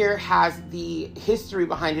 Lightyear has the history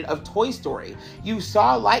behind it of Toy Story. You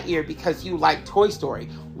saw Lightyear because you liked Toy Story.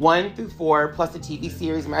 1 through 4, plus the TV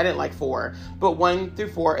series. I didn't like 4, but 1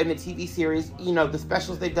 through 4 and the TV series, the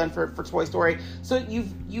specials they've done for Toy Story. So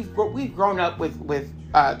we've grown up with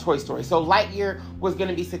Toy Story. So Lightyear was going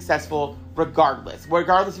to be successful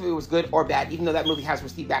regardless if it was good or bad, even though that movie has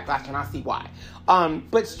received backlash, and I see why.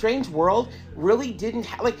 But Strange World really didn't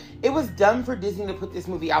it was dumb for Disney to put this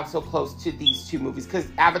movie out so close to these two movies, because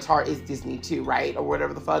Avatar is Disney too, right? Or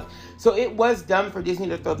whatever the fuck. So it was dumb for Disney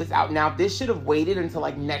to throw this out now. This should have waited until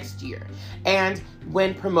like next year. And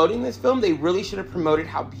when promoting this film, they really should have promoted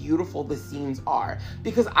how beautiful the scenes are,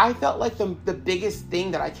 because I felt like the biggest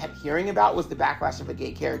thing that I kept hearing about was the backlash of a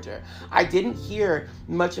gay character. I didn't hear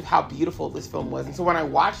much of how beautiful this film was. And so when I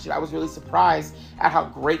watched it, I was really surprised at how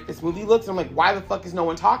great this movie looks. I'm like, why the fuck is no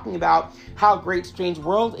one talking about how great Strange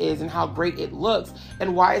World is and how great it looks?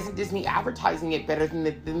 And why isn't Disney advertising it better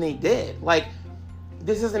than they did? Like,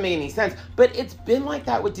 this doesn't make any sense. But it's been like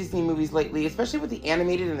that with Disney movies lately, especially with the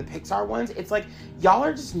animated and the Pixar ones. It's like, y'all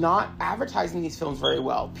are just not advertising these films very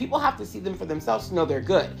well. People have to see them for themselves to know they're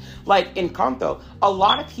good. Like Encanto, a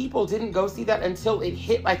lot of people didn't go see that until it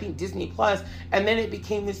hit, I think, Disney Plus, and then it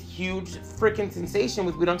became this huge freaking sensation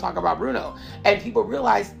with We Don't Talk About Bruno. And people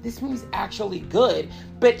realized this movie's actually good.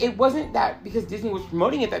 But it wasn't that because Disney was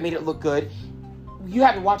promoting it that made it look good. You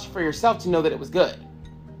had to watch it for yourself to know that it was good.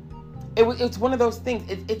 It's one of those things.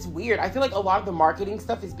 It's weird. I feel like a lot of the marketing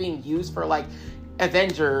stuff is being used for like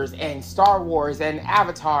Avengers and Star Wars and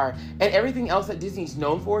Avatar and everything else that Disney's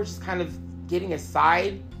known for, just kind of getting a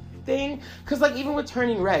side thing. Because like even with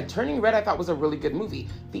Turning Red I thought was a really good movie.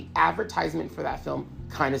 The advertisement for that film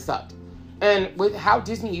kind of sucked. And with how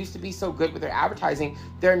Disney used to be so good with their advertising,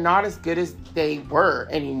 they're not as good as they were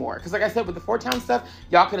anymore. Because like I said, with the Four Town stuff,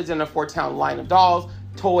 y'all could have done a Four Town line of dolls,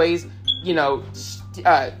 toys,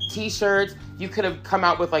 t-shirts. You could have come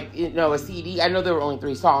out with like, a CD. I know there were only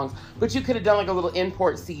 3 songs, but you could have done like a little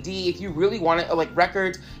import CD if you really wanted, like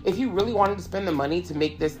records. If you really wanted to spend the money to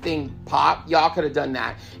make this thing pop, y'all could have done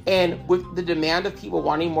that. And with the demand of people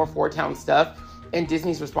wanting more Four Town stuff and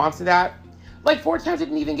Disney's response to that, like Four Town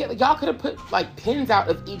didn't even get, like y'all could have put like pins out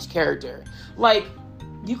of each character. Like,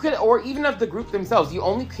 you could, or even of the group themselves. They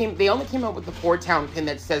only came up with the Four Town pin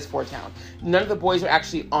that says Four Town. None of the boys are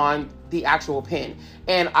actually on the actual pin.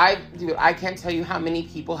 And I can't tell you how many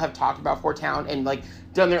people have talked about Four Town and like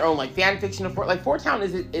done their own like fan fiction of Four Town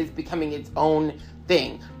is becoming its own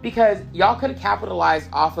thing, because y'all could have capitalized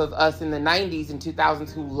off of us in the 90s and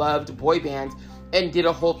 2000s who loved boy bands and did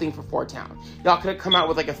a whole thing for Four Town. Y'all could have come out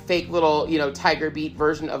with like a fake little, Tiger Beat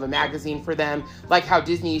version of a magazine for them, like how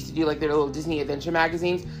Disney used to do like their little Disney Adventure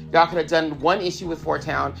magazines. Y'all could have done one issue with Four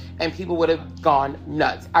Town and people would have gone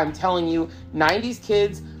nuts. I'm telling you, 90s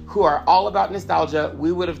kids who are all about nostalgia,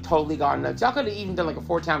 we would have totally gone nuts. Y'all could have even done like a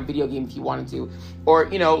Four Town video game if you wanted to, or,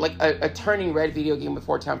 like a Turning Red video game with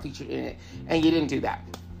Four Town featured in it, and you didn't do that.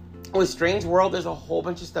 With Strange World, there's a whole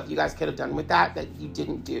bunch of stuff you guys could have done with that you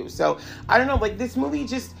didn't do. So, I don't know, like, this movie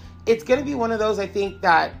it's going to be one of those, I think,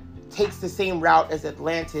 that takes the same route as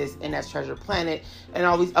Atlantis and as Treasure Planet and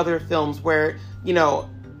all these other films where,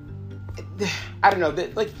 I don't know,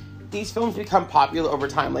 like, these films become popular over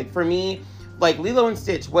time. Like, for me, like, Lilo and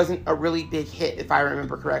Stitch wasn't a really big hit, if I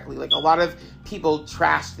remember correctly. Like, a lot of people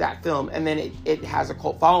trashed that film, and then it has a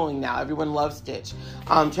cult following now. Everyone loves Stitch.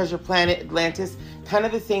 Treasure Planet, Atlantis, kind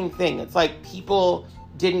of the same thing. It's like people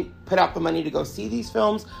didn't put out the money to go see these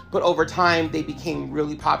films, but over time, they became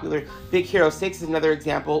really popular. Big Hero 6 is another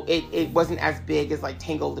example. It wasn't as big as, like,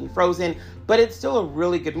 Tangled and Frozen, but it's still a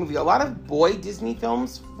really good movie. A lot of boy Disney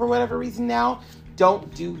films, for whatever reason now,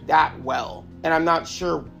 don't do that well. And I'm not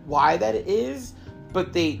sure why that is,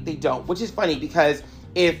 but they don't. Which is funny, because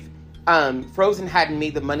if Frozen hadn't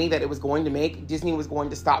made the money that it was going to make, Disney was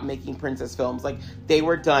going to stop making princess films. Like, they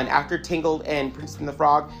were done. After Tangled and Princess and the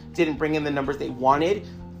Frog didn't bring in the numbers they wanted,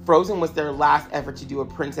 Frozen was their last effort to do a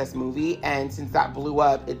princess movie. And since that blew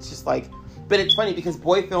up, it's just like... But it's funny because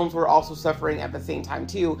boy films were also suffering at the same time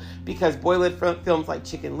too, because boy-led films like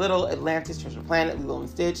Chicken Little, Atlantis, Treasure Planet, Lilo and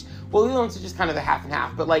Stitch. Well, Lilo and Stitch is kind of the half and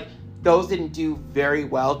half, but like those didn't do very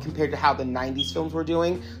well compared to how the 90s films were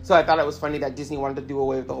doing. So I thought it was funny that Disney wanted to do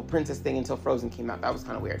away with the whole princess thing until Frozen came out. That was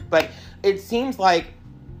kind of weird. But it seems like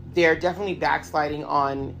they're definitely backsliding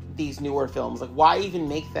on these newer films. Like, why even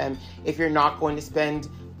make them if you're not going to spend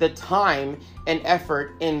the time and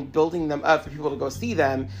effort in building them up for people to go see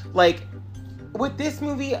them? Like, with this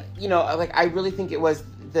movie, like, I really think it was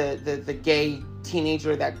the gay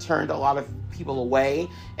teenager that turned a lot of people away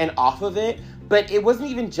and off of it. But it wasn't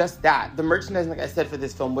even just that. The merchandising, like I said, for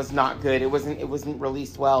this film was not good. It wasn't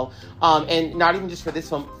released well. And not even just for this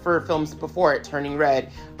film, for films before it, Turning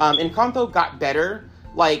Red. Encanto got better.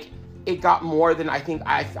 Like, it got more than, I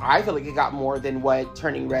feel like it got more than what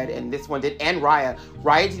Turning Red and this one did. And Raya.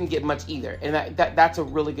 Raya didn't get much either. And that's a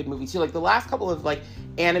really good movie too. Like, the last couple of, like,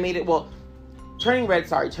 animated, Turning Red is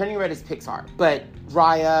Pixar. But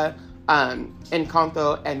Raya,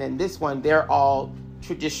 Encanto, and then this one, they're all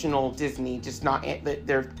traditional Disney, just not,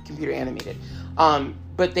 they're computer animated.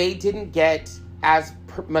 But they didn't get as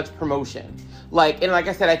much promotion. Like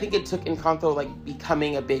I said, I think it took Encanto like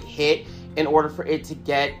becoming a big hit in order for it to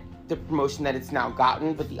get the promotion that it's now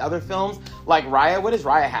gotten. But the other films, like Raya, what does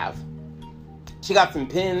Raya have? She got some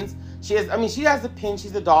pins. She has the pin.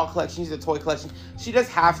 She's a doll collection. She's a toy collection. She does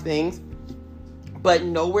have things, but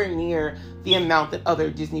nowhere near the amount that other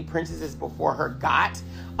Disney princesses before her got.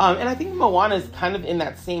 And I think Moana is kind of in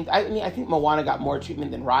that same... I think Moana got more treatment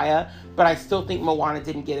than Raya, but I still think Moana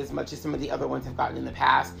didn't get as much as some of the other ones have gotten in the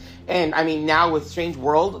past. And I mean, now with Strange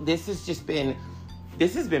World, this has been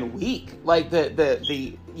weak. Like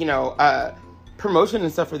the promotion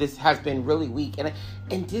and stuff for this has been really weak.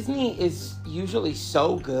 And Disney is usually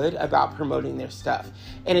so good about promoting their stuff.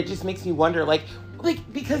 And it just makes me wonder, like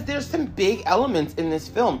because there's some big elements in this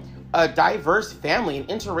film. A diverse family, an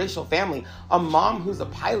interracial family, a mom who's a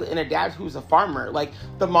pilot and a dad who's a farmer. Like,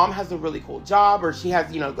 the mom has a really cool job, or she has,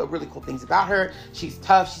 really cool things about her. She's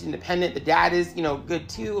tough, she's independent. The dad is, good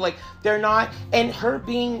too. Like, they're not, and her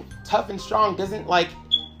being tough and strong doesn't, like,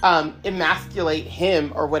 emasculate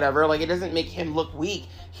him or whatever. Like, it doesn't make him look weak.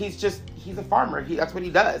 He's a farmer. That's what he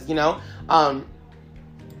does, And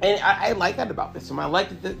I like that about this film. I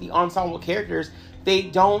like that the ensemble characters, they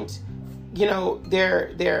don't,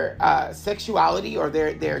 their sexuality or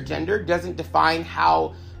their gender doesn't define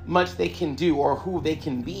how much they can do or who they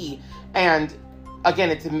can be. And again,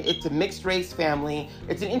 it's a mixed race family.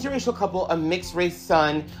 It's an interracial couple, a mixed race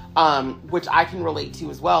son, which I can relate to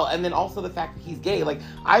as well. And then also the fact that he's gay. Like,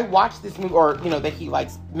 I watched this movie, or that he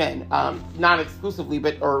likes men, not exclusively,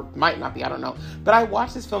 or might not be, I don't know. But I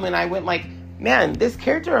watched this film and I went like, man, this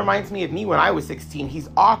character reminds me of me when I was 16. He's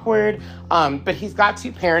awkward, but he's got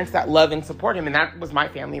two parents that love and support him, and that was my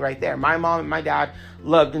family right there. My mom and my dad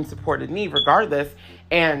loved and supported me regardless,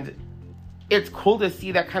 and it's cool to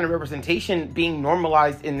see that kind of representation being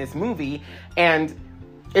normalized in this movie, and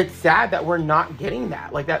it's sad that we're not getting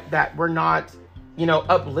that, like that we're not,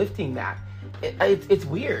 uplifting that. It's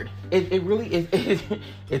weird. It really is.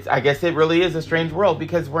 I guess it really is a strange world,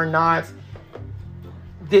 because we're not...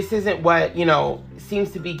 This isn't what,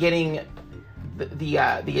 seems to be getting the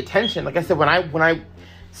attention. Like I said, when I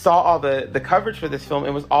saw all the coverage for this film,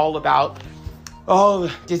 it was all about,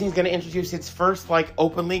 Disney's going to introduce its first, like,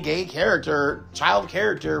 openly gay character, child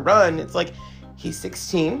character, run. It's like, he's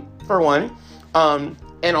 16, for one.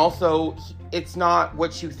 And also, it's not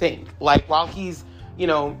what you think. Like, while he's, he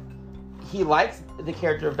likes the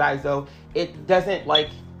character of Daiso, it doesn't, like,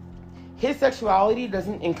 his sexuality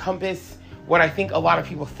doesn't encompass what I think a lot of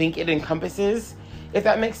people think it encompasses, if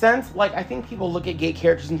that makes sense. Like, I think people look at gay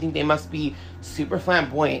characters and think they must be super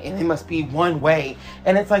flamboyant and they must be one way.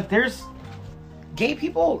 And it's like, gay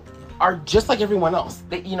people are just like everyone else.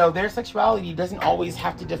 Their sexuality doesn't always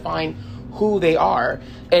have to define who they are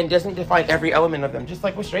and doesn't define every element of them, just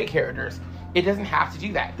like with straight characters. It doesn't have to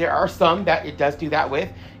do that. There are some that it does do that with,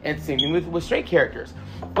 and same thing with straight characters.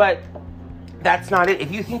 But that's not it.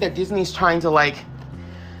 If you think that Disney's trying to, like,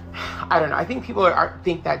 I don't know. I think people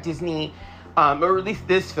think that Disney, or at least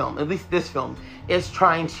this film is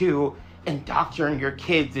trying to indoctrinate your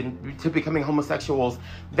kids into becoming homosexuals.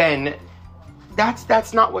 Then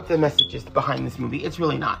that's not what the message is behind this movie. It's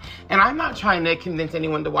really not. And I'm not trying to convince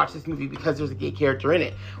anyone to watch this movie because there's a gay character in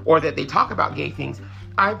it or that they talk about gay things.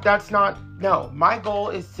 No. My goal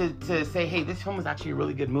is to say, hey, this film is actually a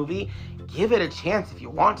really good movie. Give it a chance if you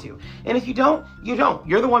want to. And if you don't, you don't.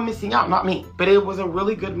 You're the one missing out, not me. But it was a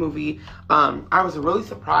really good movie. I was really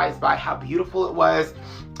surprised by how beautiful it was.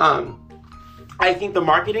 I think the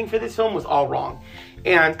marketing for this film was all wrong.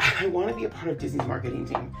 And I want to be a part of Disney's marketing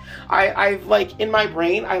team. I've like, in my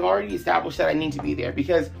brain, I've already established that I need to be there,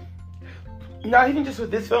 because not even just with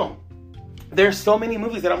this film. There's so many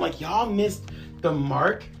movies that I'm like, y'all missed the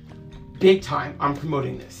mark big time on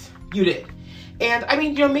promoting this. You did. And I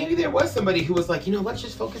mean, maybe there was somebody who was like, let's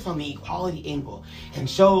just focus on the equality angle and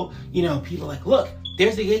show, people like, look,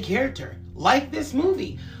 there's a gay character like this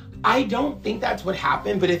movie. I don't think that's what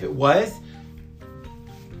happened, but if it was,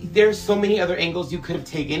 there's so many other angles you could have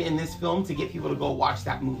taken in this film to get people to go watch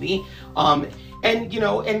that movie.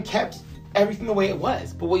 And kept everything the way it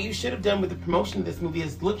was. But what you should have done with the promotion of this movie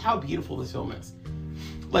is look how beautiful this film is.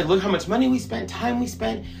 Like, look how much money we spent, time we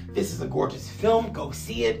spent. This is a gorgeous film. Go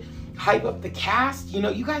see it. Hype up the cast.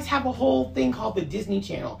 You guys have a whole thing called the Disney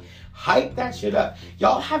Channel. Hype that shit up.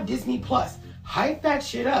 Y'all have Disney Plus. Hype that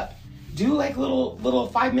shit up. Do like little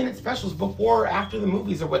 5-minute specials before or after the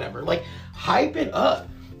movies or whatever. Like, hype it up.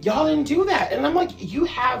 Y'all didn't do that. And I'm like, you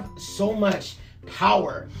have so much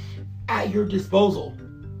power at your disposal.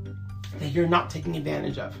 that you're not taking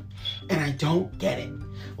advantage of. And I don't get it.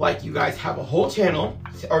 Like, you guys have a whole channel,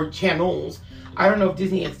 or channels. I don't know if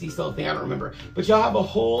Disney XD still a thing, I don't remember. But y'all have a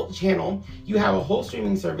whole channel. You have a whole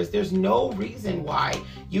streaming service. There's no reason why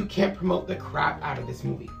you can't promote the crap out of this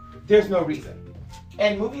movie. There's no reason.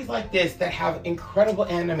 And movies like this that have incredible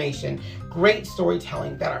animation, great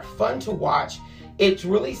storytelling, that are fun to watch, it's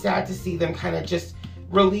really sad to see them kind of just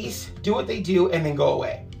release, do what they do, and then go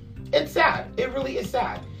away. It's sad. It really is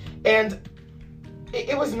sad. And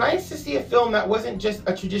it was nice to see a film that wasn't just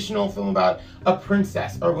a traditional film about a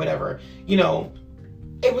princess or whatever. You know,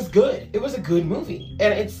 it was good. It was a good movie.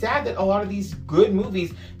 And it's sad that a lot of these good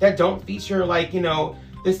movies that don't feature, like, you know,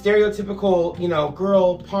 the stereotypical, you know,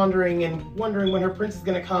 girl pondering and wondering when her prince is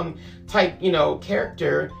gonna come type, you know,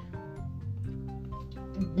 character,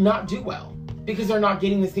 not do well because they're not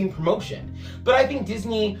getting the same promotion. But I think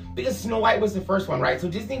Disney, because Snow White was the first one, right? So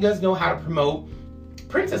Disney does know how to promote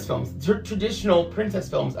princess films, traditional princess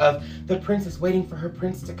films of the princess waiting for her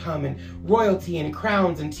prince to come, and royalty and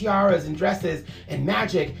crowns and tiaras and dresses and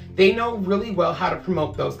magic. They know really well how to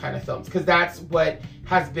promote those kind of films because that's what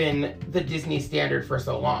has been the Disney standard for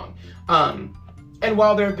so long. And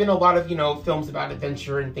while there have been a lot of, you know, films about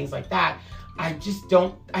adventure and things like that, I just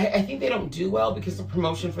don't, I think they don't do well because the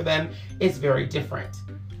promotion for them is very different.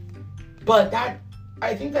 But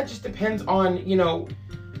I think that just depends on, you know,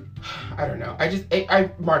 I don't know.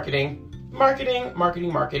 Marketing.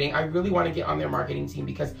 I really want to get on their marketing team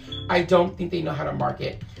because I don't think they know how to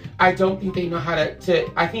market. I don't think they know how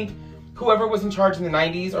to I think whoever was in charge in the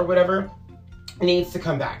 90s or whatever needs to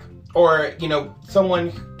come back. Or, you know,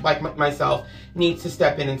 someone like myself needs to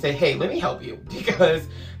step in and say, hey, let me help you. Because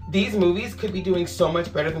these movies could be doing so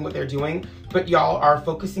much better than what they're doing, but y'all are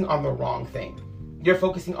focusing on the wrong thing. You're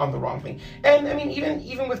focusing on the wrong thing. And I mean,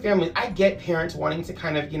 even with families, I get parents wanting to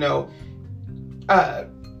kind of, you know,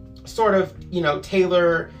 sort of, you know,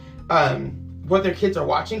 tailor what their kids are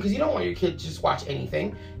watching, because you don't want your kids to just watch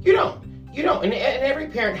anything. You don't. And every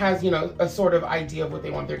parent has, you know, a sort of idea of what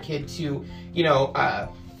they want their kid to, you know,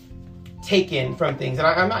 take in from things. And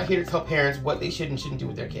I'm not here to tell parents what they should and shouldn't do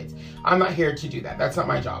with their kids. I'm not here to do that. That's not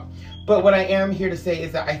my job. But what I am here to say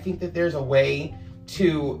is that I think that there's a way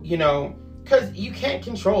to, you know, because you can't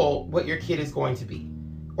control what your kid is going to be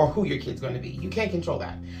or who your kid's going to be. You can't control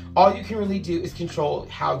that. All you can really do is control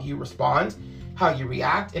how you respond, how you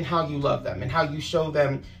react, and how you love them, and how you show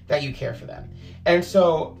them that you care for them. And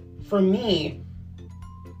so for me,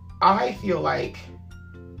 I feel like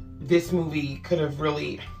this movie could have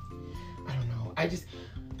really, I don't know,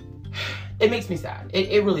 it makes me sad.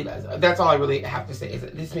 It really does. That's all I really have to say is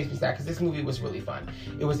that this makes me sad because this movie was really fun.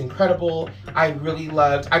 It was incredible. I really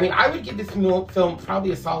loved, I mean, I would give this film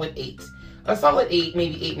probably a solid 8. A solid 8,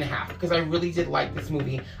 maybe 8.5, because I really did like this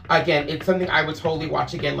movie. Again, it's something I would totally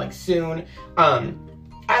watch again, like, soon.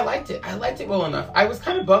 I liked it. I liked it well enough. I was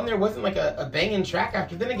kind of bummed there wasn't like a banging track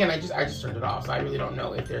after. Then again, I just turned it off, so I really don't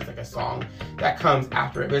know if there's like a song that comes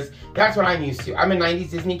after it. But that's what I'm used to. I'm a 90s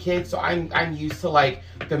Disney kid, so I'm used to like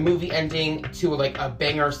the movie ending to like a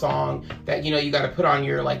banger song that, you know, you got to put on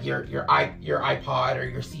your like your iPod or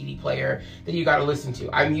your CD player that you got to listen to.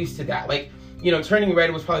 I'm used to that. Like, you know, Turning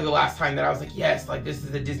Red was probably the last time that I was like, yes, like this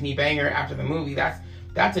is a Disney banger after the movie.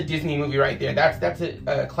 That's a Disney movie right there. That's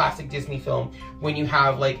a classic Disney film when you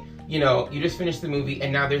have like, you know, you just finished the movie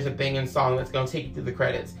and now there's a banging song that's gonna take you through the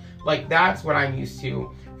credits. Like, that's what I'm used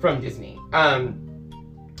to from Disney. I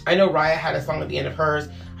know Raya had a song at the end of hers.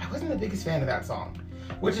 I wasn't the biggest fan of that song,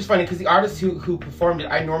 which is funny because the artist who performed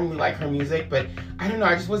it, I normally like her music, but I don't know,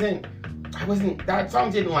 I wasn't, that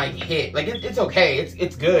song didn't like hit. Like, it's okay,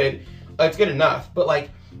 it's good, it's good enough, but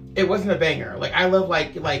like, it wasn't a banger. Like, I love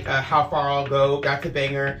like How Far I'll Go. That's a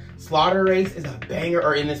banger. Slaughter Race is a banger.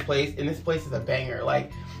 Or In This Place is a banger.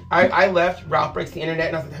 Like, I left Ralph Breaks the Internet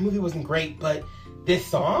and I was like, that movie wasn't great, but this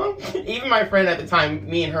song? Even my friend at the time,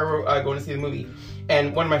 me and her were going to see the movie,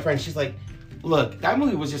 and one of my friends, she's like, look, that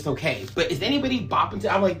movie was just okay, but is anybody bopping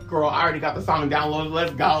to? I'm like, girl, I already got the song downloaded.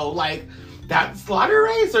 Let's go. Like, that Slaughter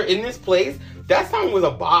Race or In This Place, that song was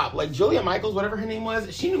a bop. Like, Julia Michaels, whatever her name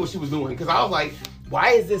was, she knew what she was doing, because I was like,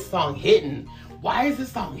 why is this song hitting? Why is this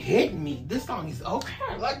song hitting me? This song is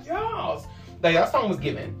okay. Like, y'all. Like, that song was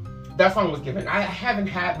given. That song was given. I haven't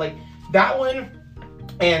had, like, that one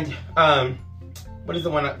and, what is the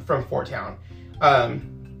one from Fort Town?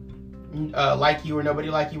 Like You or Nobody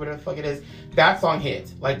Like You, whatever the fuck it is. That song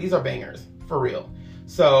hits. Like, these are bangers. For real.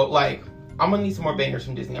 So, like, I'm gonna need some more bangers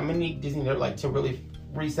from Disney. I'm gonna need Disney to, like, to really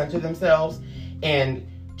recenter themselves and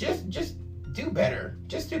just do better.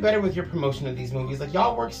 Just do better with your promotion of these movies. Like,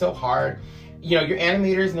 y'all work so hard. You know, your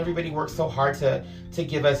animators and everybody works so hard to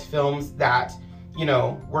give us films that, you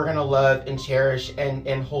know, we're gonna love and cherish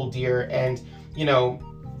and hold dear and, you know,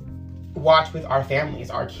 watch with our families,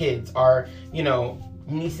 our kids, our, you know,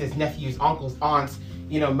 nieces, nephews, uncles, aunts,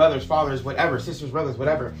 you know, mothers, fathers, whatever, sisters, brothers,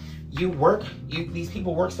 whatever. These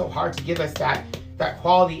people work so hard to give us that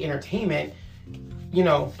quality entertainment. You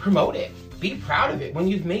know, promote it. Be proud of it. When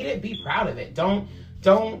you've made it, be proud of it. Don't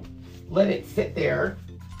let it sit there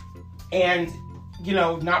and, you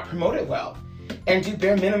know, not promote it well and do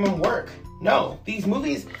bare minimum work. No, these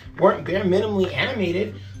movies weren't bare minimally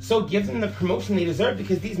animated, so give them the promotion they deserve,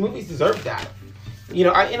 because these movies deserve that. You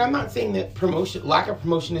know, and I'm not saying that lack of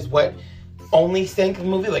promotion is what only sank the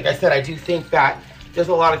movie. Like I said, I do think that there's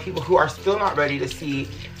a lot of people who are still not ready to see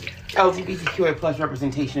LGBTQIA plus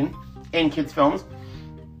representation in kids' films.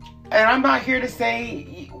 And I'm not here to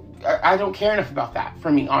say I don't care enough about that, for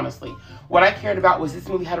me, honestly. What I cared about was this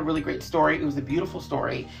movie had a really great story. It was a beautiful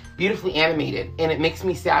story, beautifully animated. And it makes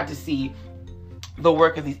me sad to see the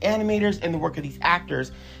work of these animators and the work of these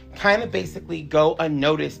actors kind of basically go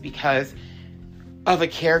unnoticed because of a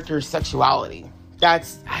character's sexuality. I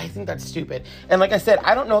think that's stupid. And like I said,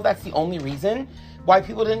 I don't know if that's the only reason why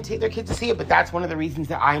people didn't take their kids to see it, but that's one of the reasons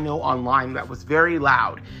that I know online that was very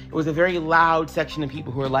loud. It was a very loud section of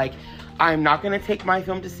people who were like, I'm not going to take my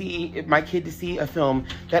kid to see a film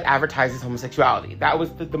that advertises homosexuality. That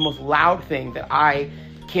was the most loud thing that I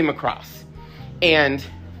came across. And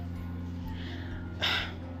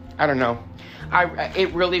I don't know.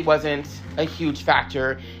 It really wasn't a huge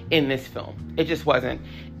factor in this film. It just wasn't.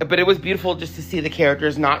 But it was beautiful just to see the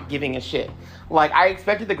characters not giving a shit. Like, I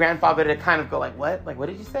expected the grandfather to kind of go like, what? Like, what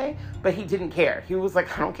did you say? But he didn't care. He was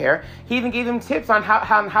like, I don't care. He even gave him tips on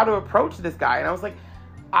how to approach this guy. And I was like,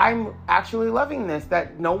 I'm actually loving this,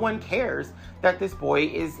 that no one cares that this boy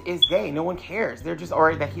is gay. No one cares. They're just,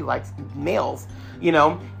 or that he likes males. You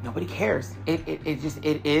know, nobody cares. It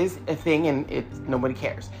is a thing, and nobody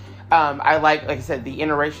cares. I like I said, the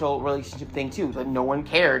interracial relationship thing too. Like, no one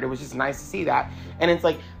cared. It was just nice to see that. And it's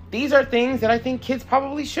like, these are things that I think kids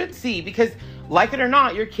probably should see, because like it or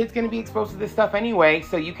not, your kid's going to be exposed to this stuff anyway.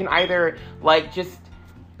 So you can either like just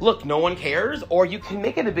look, no one cares, or you can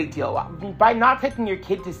make it a big deal by not taking your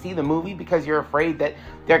kid to see the movie because you're afraid that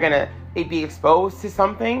they're going to be exposed to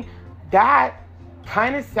something. That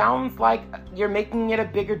kind of sounds like you're making it a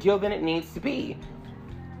bigger deal than it needs to be.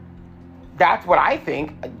 That's what I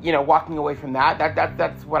think, you know, walking away from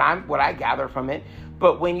that's what I gather from it.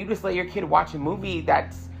 But when you just let your kid watch a movie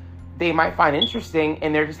they might find interesting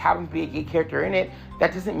and there just happens to be a gay character in it,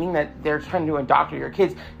 that doesn't mean that they're trying to indoctrinate your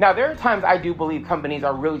kids. Now, there are times I do believe companies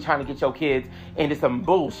are really trying to get your kids into some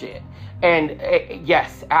bullshit. And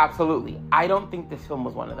yes, absolutely. I don't think this film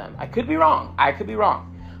was one of them. I could be wrong.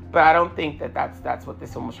 But I don't think that's what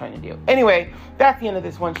this film was trying to do. Anyway, that's the end of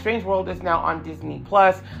this one. Strange World is now on Disney+.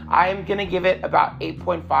 I'm going to give it about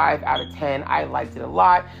 8.5 out of 10. I liked it a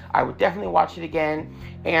lot. I would definitely watch it again.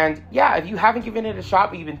 And yeah, if you haven't given it a shot,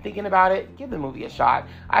 but you've been thinking about it, give the movie a shot.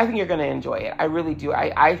 I think you're going to enjoy it. I really do.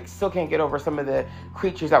 I still can't get over some of the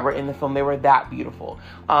creatures that were in the film. They were that beautiful.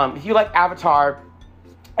 If you like Avatar,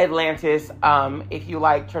 Atlantis, if you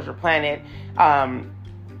like Treasure Planet,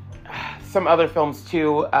 some other films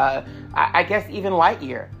too, I guess even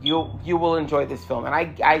Lightyear, you will enjoy this film. And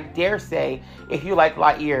I dare say, if you like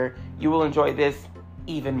Lightyear, you will enjoy this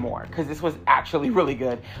even more, because this was actually really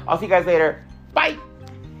good. I'll see you guys later. Bye!